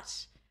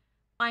 But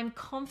I'm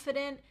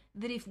confident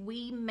that if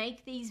we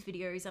make these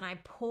videos and I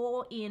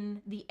pour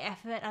in the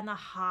effort and the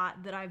heart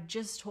that I've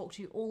just talked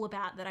to you all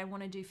about that I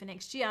want to do for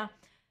next year,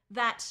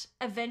 that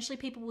eventually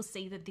people will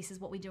see that this is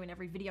what we do in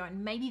every video,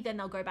 and maybe then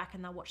they'll go back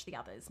and they'll watch the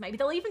others. Maybe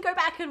they'll even go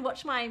back and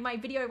watch my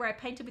video where I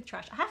painted with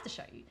trash. I have to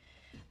show you.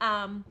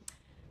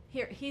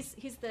 Here's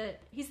the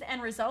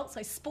end result.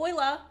 So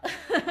spoiler,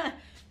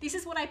 this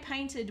is what I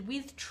painted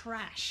with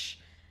trash.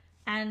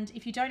 And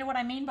if you don't know what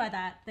I mean by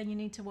that, then you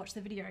need to watch the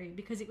video,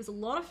 because it was a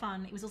lot of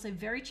fun. It was also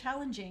very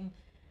challenging,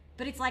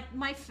 but it's like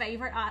my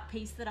favorite art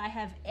piece that I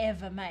have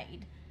ever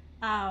made.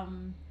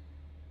 And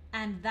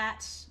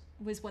that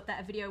was what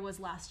that video was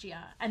last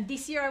year. And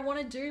this year I want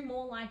to do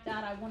more like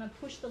that. I want to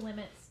push the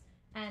limits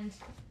and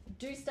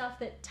do stuff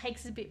that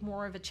takes a bit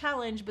more of a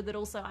challenge, but that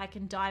also I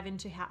can dive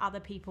into how other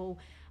people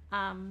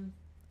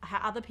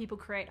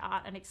create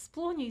art and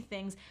explore new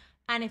things.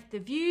 And if the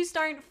views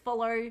don't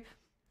follow,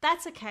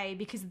 that's okay,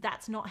 because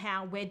that's not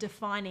how we're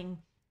defining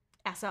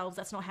ourselves.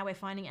 That's not how we're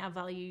finding our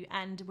value,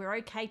 and we're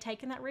okay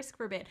taking that risk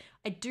for a bit.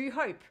 I do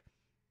hope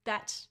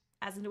that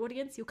as an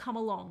audience, you'll come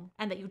along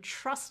and that you'll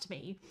trust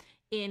me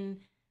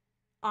in,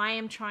 I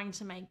am trying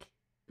to make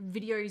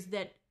videos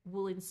that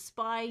will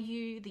inspire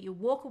you, that you'll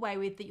walk away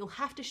with, that you'll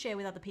have to share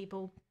with other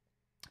people,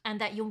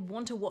 and that you'll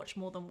want to watch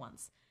more than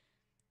once.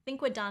 I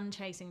think we're done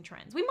chasing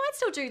trends. We might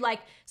still do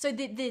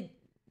the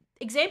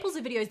examples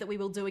of videos that we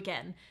will do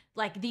again,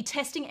 like the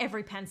testing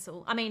every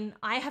pencil. I mean,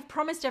 I have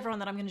promised everyone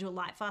that I'm going to do a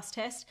Lightfast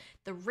test.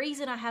 The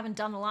reason I haven't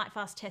done a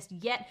Lightfast test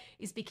yet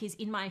is because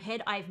in my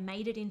head, I've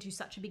made it into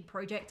such a big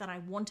project and I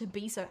want to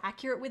be so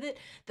accurate with it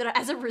that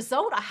as a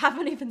result, I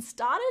haven't even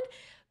started.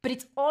 But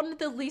it's on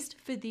the list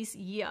for this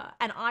year,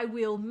 and I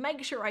will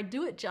make sure I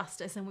do it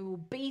justice, and we will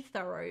be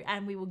thorough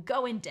and we will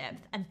go in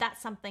depth. And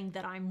that's something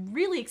that I'm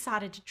really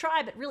excited to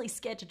try, but really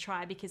scared to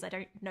try because I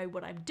don't know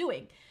what I'm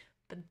doing.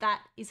 But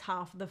that is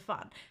half the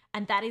fun.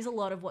 And that is a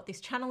lot of what this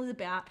channel is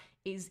about,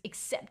 is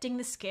accepting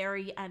the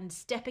scary and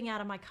stepping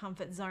out of my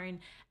comfort zone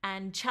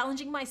and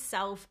challenging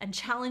myself and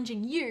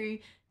challenging you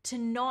to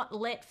not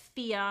let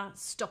fear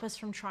stop us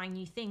from trying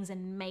new things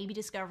and maybe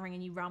discovering a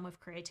new realm of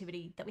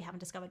creativity that we haven't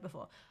discovered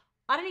before.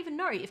 I don't even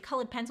know if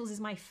colored pencils is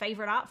my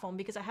favorite art form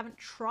because I haven't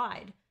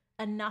tried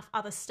enough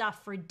other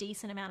stuff for a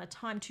decent amount of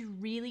time to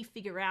really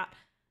figure out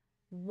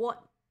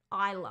what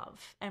I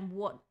love and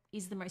what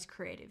is the most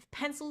creative.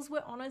 Pencils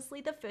were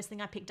honestly the first thing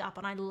I picked up,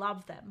 and I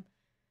love them.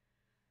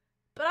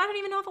 But I don't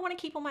even know if I want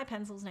to keep all my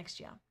pencils next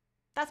year.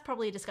 That's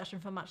probably a discussion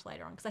for much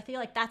later on, because I feel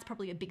like that's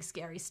probably a big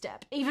scary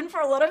step. Even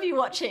for a lot of you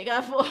watching, I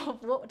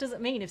thought, what does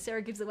it mean if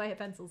Sarah gives away her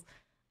pencils?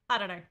 I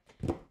don't know.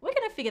 We're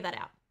going to figure that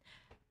out.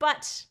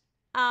 But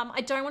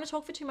I don't want to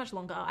talk for too much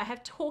longer. I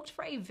have talked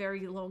for a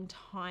very long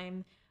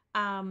time,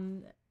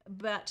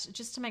 but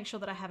just to make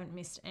sure that I haven't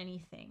missed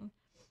anything.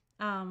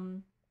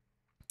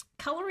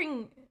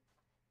 Colouring,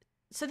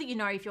 so that you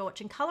know if you're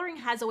watching, colouring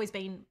has always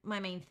been my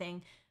main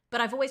thing, but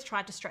I've always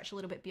tried to stretch a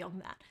little bit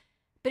beyond that.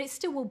 But it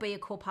still will be a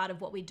core part of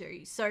what we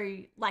do. So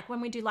like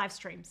when we do live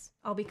streams,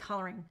 I'll be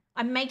colouring.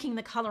 I'm making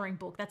the colouring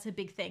book. That's a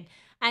big thing.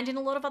 And in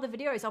a lot of other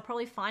videos, I'll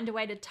probably find a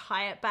way to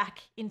tie it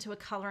back into a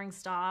colouring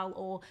style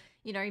or,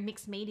 you know,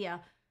 mixed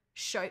media.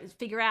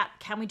 Figure out,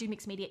 can we do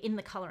mixed media in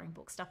the colouring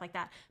book, stuff like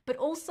that. But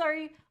also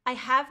I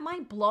have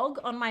my blog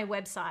on my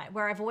website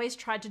where I've always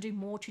tried to do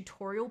more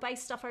tutorial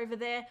based stuff over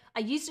there. I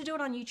used to do it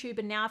on YouTube,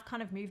 and now I've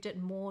kind of moved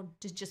it more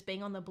to just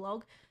being on the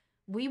blog.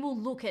 We will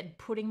look at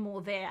putting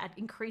more there, at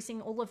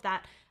increasing all of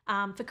that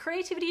for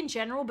creativity in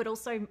general, but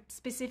also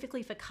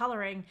specifically for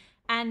colouring.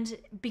 And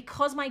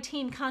because my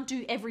team can't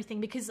do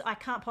everything, because I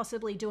can't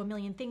possibly do a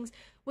million things,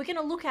 we're going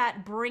to look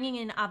at bringing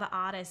in other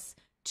artists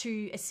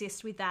to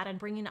assist with that, and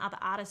bring in other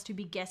artists to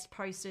be guest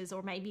posters,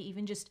 or maybe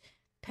even just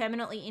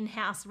permanently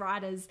in-house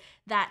writers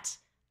that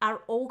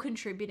are all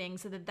contributing,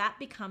 so that that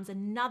becomes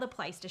another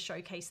place to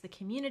showcase the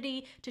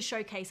community, to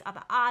showcase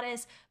other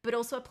artists, but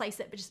also a place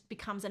that just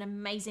becomes an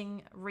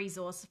amazing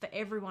resource for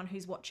everyone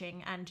who's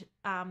watching. And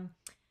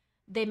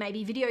there may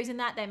be videos in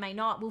that, there may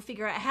not. We'll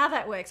figure out how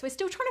that works. We're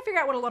still trying to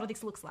figure out what a lot of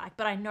this looks like,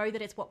 but I know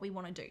that it's what we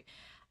want to do.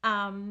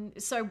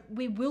 So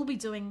we will be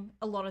doing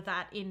a lot of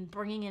that in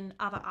bringing in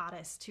other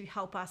artists to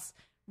help us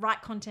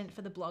write content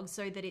for the blog,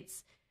 so that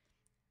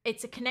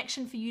it's a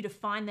connection for you to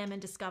find them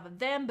and discover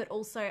them, but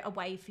also a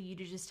way for you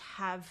to just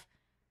have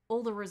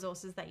all the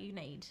resources that you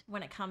need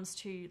when it comes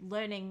to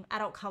learning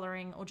adult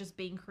coloring or just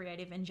being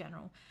creative in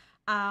general.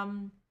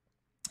 And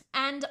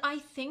I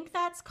think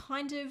that's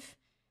kind of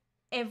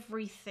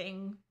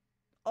everything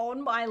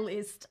on my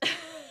list.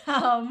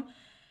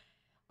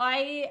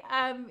 I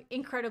am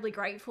incredibly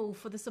grateful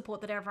for the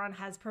support that everyone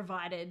has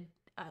provided.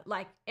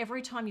 Like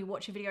every time you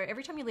watch a video,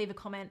 every time you leave a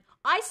comment,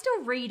 I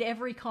still read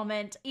every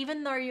comment,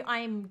 even though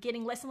I'm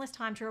getting less and less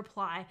time to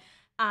reply.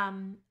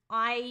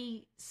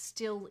 I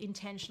still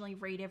intentionally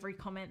read every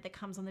comment that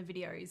comes on the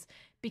videos,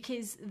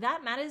 because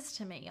that matters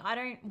to me. I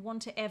don't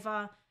want to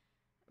ever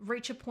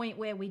reach a point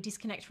where we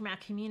disconnect from our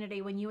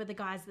community, when you are the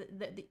guys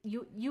that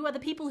you are the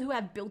people who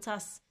have built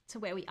us to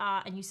where we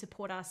are, and you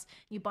support us,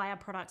 you buy our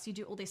products, you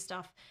do all this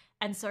stuff.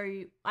 And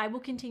so I will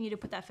continue to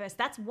put that first.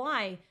 That's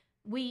why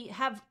we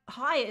have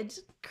hired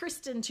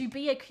Kristen to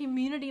be a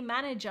community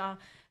manager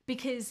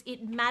because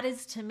it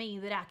matters to me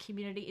that our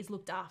community is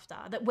looked after.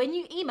 That when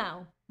you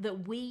email,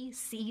 that we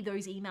see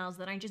those emails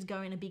that don't just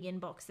go in a big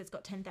inbox that's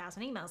got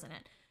 10,000 emails in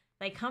it.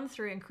 They come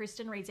through and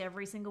Kristen reads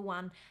every single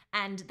one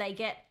and they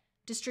get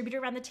distributed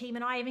around the team,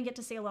 and I even get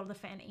to see a lot of the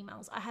fan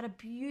emails. I had a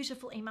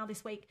beautiful email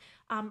this week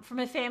from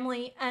a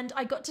family, and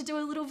I got to do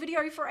a little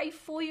video for a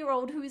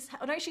 4-year-old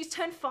she's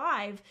turned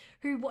 5,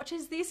 who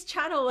watches this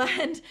channel,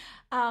 and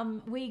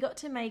we got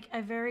to make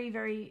a very,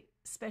 very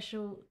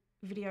special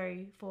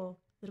video for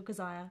little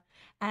Keziah,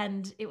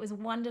 and it was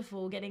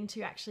wonderful getting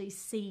to actually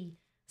see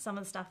some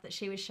of the stuff that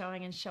she was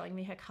showing and showing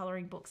me her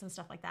coloring books and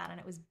stuff like that, and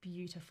it was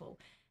beautiful.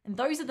 And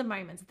those are the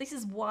moments. This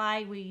is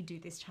why we do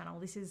this channel.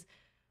 This is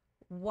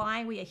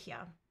why we are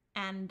here.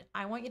 And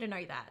I want you to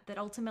know that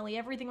ultimately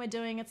everything we're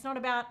doing, I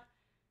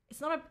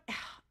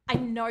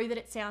know that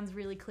it sounds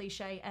really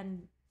cliche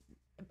and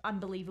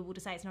unbelievable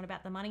to say it's not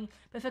about the money,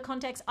 but for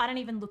context, I don't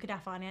even look at our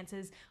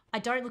finances. I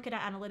don't look at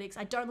our analytics.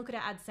 I don't look at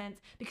our AdSense,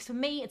 because for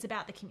me, it's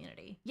about the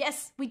community.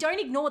 Yes, we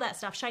don't ignore that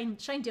stuff. Shane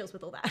deals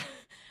with all that.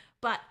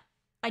 But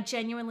I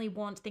genuinely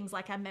want things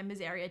like our members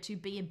area to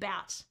be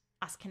about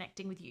us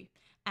connecting with you,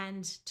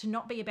 and to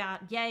not be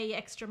about, yay,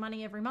 extra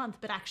money every month,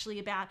 but actually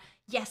about,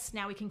 yes,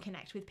 now we can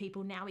connect with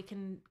people. Now we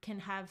can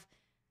have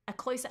a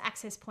closer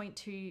access point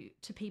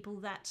to people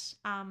that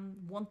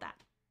want that.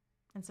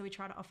 And so we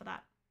try to offer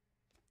that.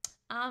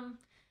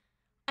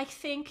 I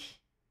think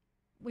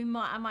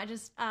I might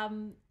just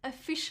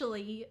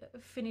officially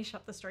finish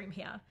up the stream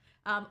here.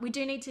 We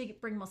do need to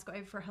bring Moscow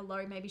over for a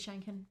hello. Maybe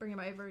Shane can bring him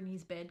over in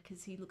his bed,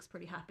 because he looks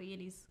pretty happy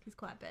and he's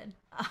quite bad.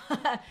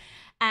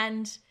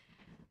 And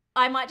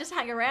I might just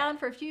hang around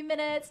for a few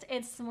minutes to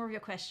answer some more of your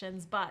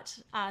questions, but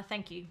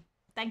thank you.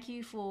 Thank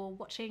you for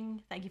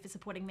watching. Thank you for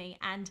supporting me.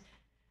 And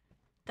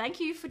thank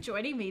you for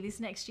joining me this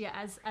next year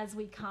as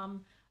we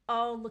come.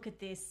 Oh, look at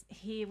this.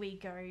 Here we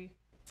go.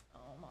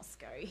 Oh,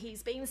 Moscow.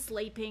 He's been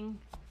sleeping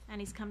and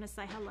he's come to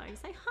say hello.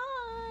 Say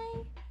hi.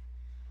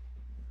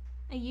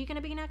 Are you going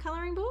to be in our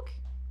colouring book?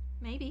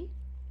 Maybe.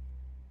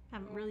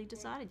 Haven't really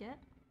decided yet.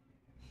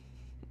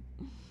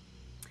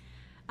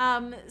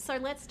 So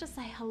let's just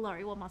say hello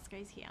while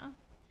Moscow's here.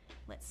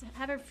 Let's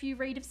have a few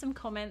read of some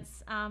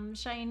comments.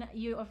 Shane,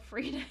 you are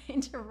free to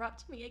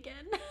interrupt me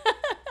again.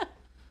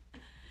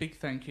 Big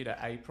thank you to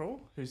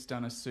April, who's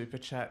done a super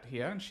chat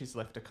here, and she's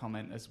left a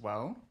comment as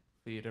well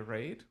for you to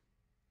read.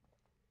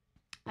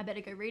 I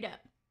better go read it.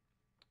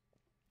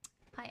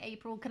 Hi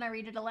April, can I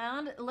read it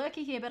aloud?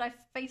 Lurker here, but I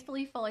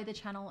faithfully follow the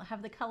channel,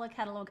 have the colour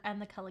catalogue and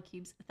the colour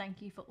cubes.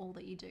 Thank you for all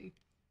that you do.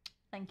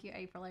 Thank you,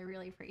 April. I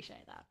really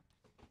appreciate that.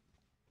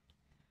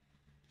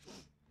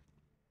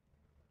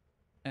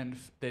 And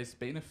there's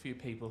been a few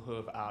people who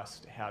have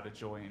asked how to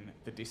join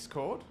the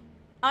Discord.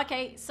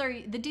 Okay, so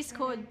the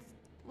Discord...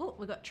 Oh,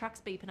 we've got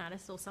trucks beeping at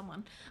us or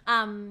someone.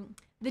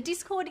 The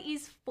Discord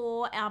is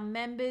for our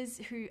members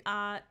who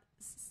are...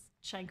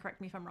 Shane, correct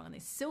me if I'm wrong on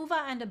this. Silver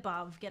and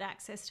above get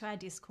access to our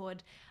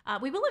Discord.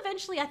 We will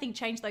eventually, I think,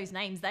 change those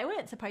names. They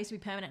weren't supposed to be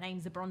permanent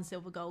names, the bronze,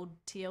 silver, gold,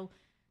 teal.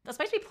 They're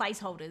supposed to be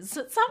placeholders.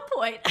 At some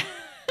point,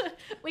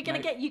 we're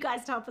going to get you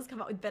guys to help us come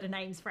up with better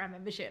names for our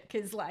membership,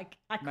 because, like,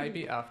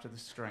 maybe after the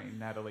stream,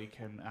 Natalie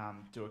can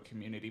do a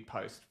community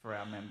post for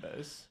our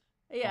members.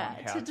 Yeah,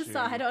 to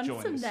decide on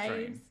some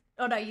names.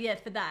 Oh, no, yeah,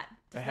 for that.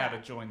 For how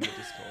to join the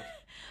Discord.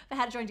 For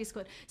how to join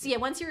Discord. So, yeah,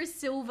 once you're a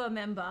silver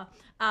member,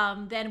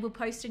 then we'll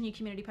post a new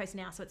community post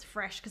now, so it's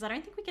fresh, because I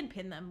don't think we can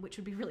pin them, which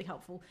would be really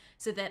helpful,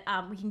 so that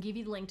we can give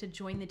you the link to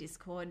join the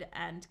Discord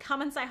and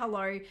come and say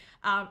hello.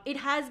 It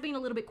has been a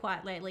little bit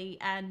quiet lately,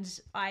 and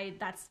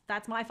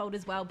that's my fault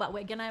as well, but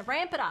we're going to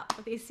ramp it up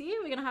this year.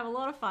 We're going to have a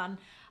lot of fun.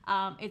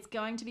 It's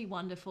going to be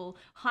wonderful.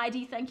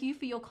 Heidi, thank you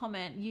for your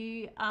comment.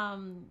 You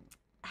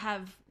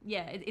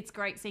it's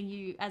great seeing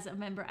you as a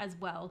member as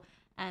well,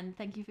 and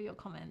thank you for your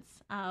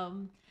comments. I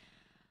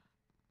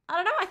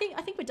don't know,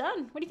 I think we're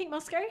done. What do you think,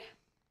 Moscow?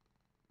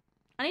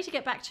 I need to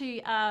get back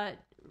to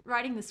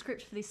writing the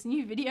script for this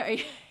new video,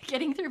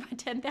 getting through my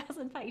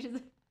 10,000 pages.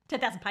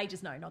 10,000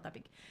 pages, no, not that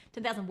big.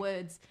 10,000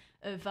 words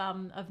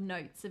of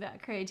notes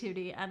about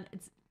creativity, and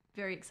it's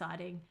very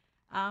exciting.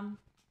 So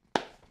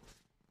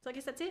I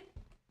guess that's it.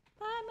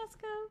 Bye,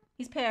 Moscow.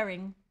 He's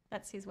purring.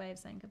 That's his way of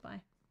saying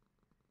goodbye.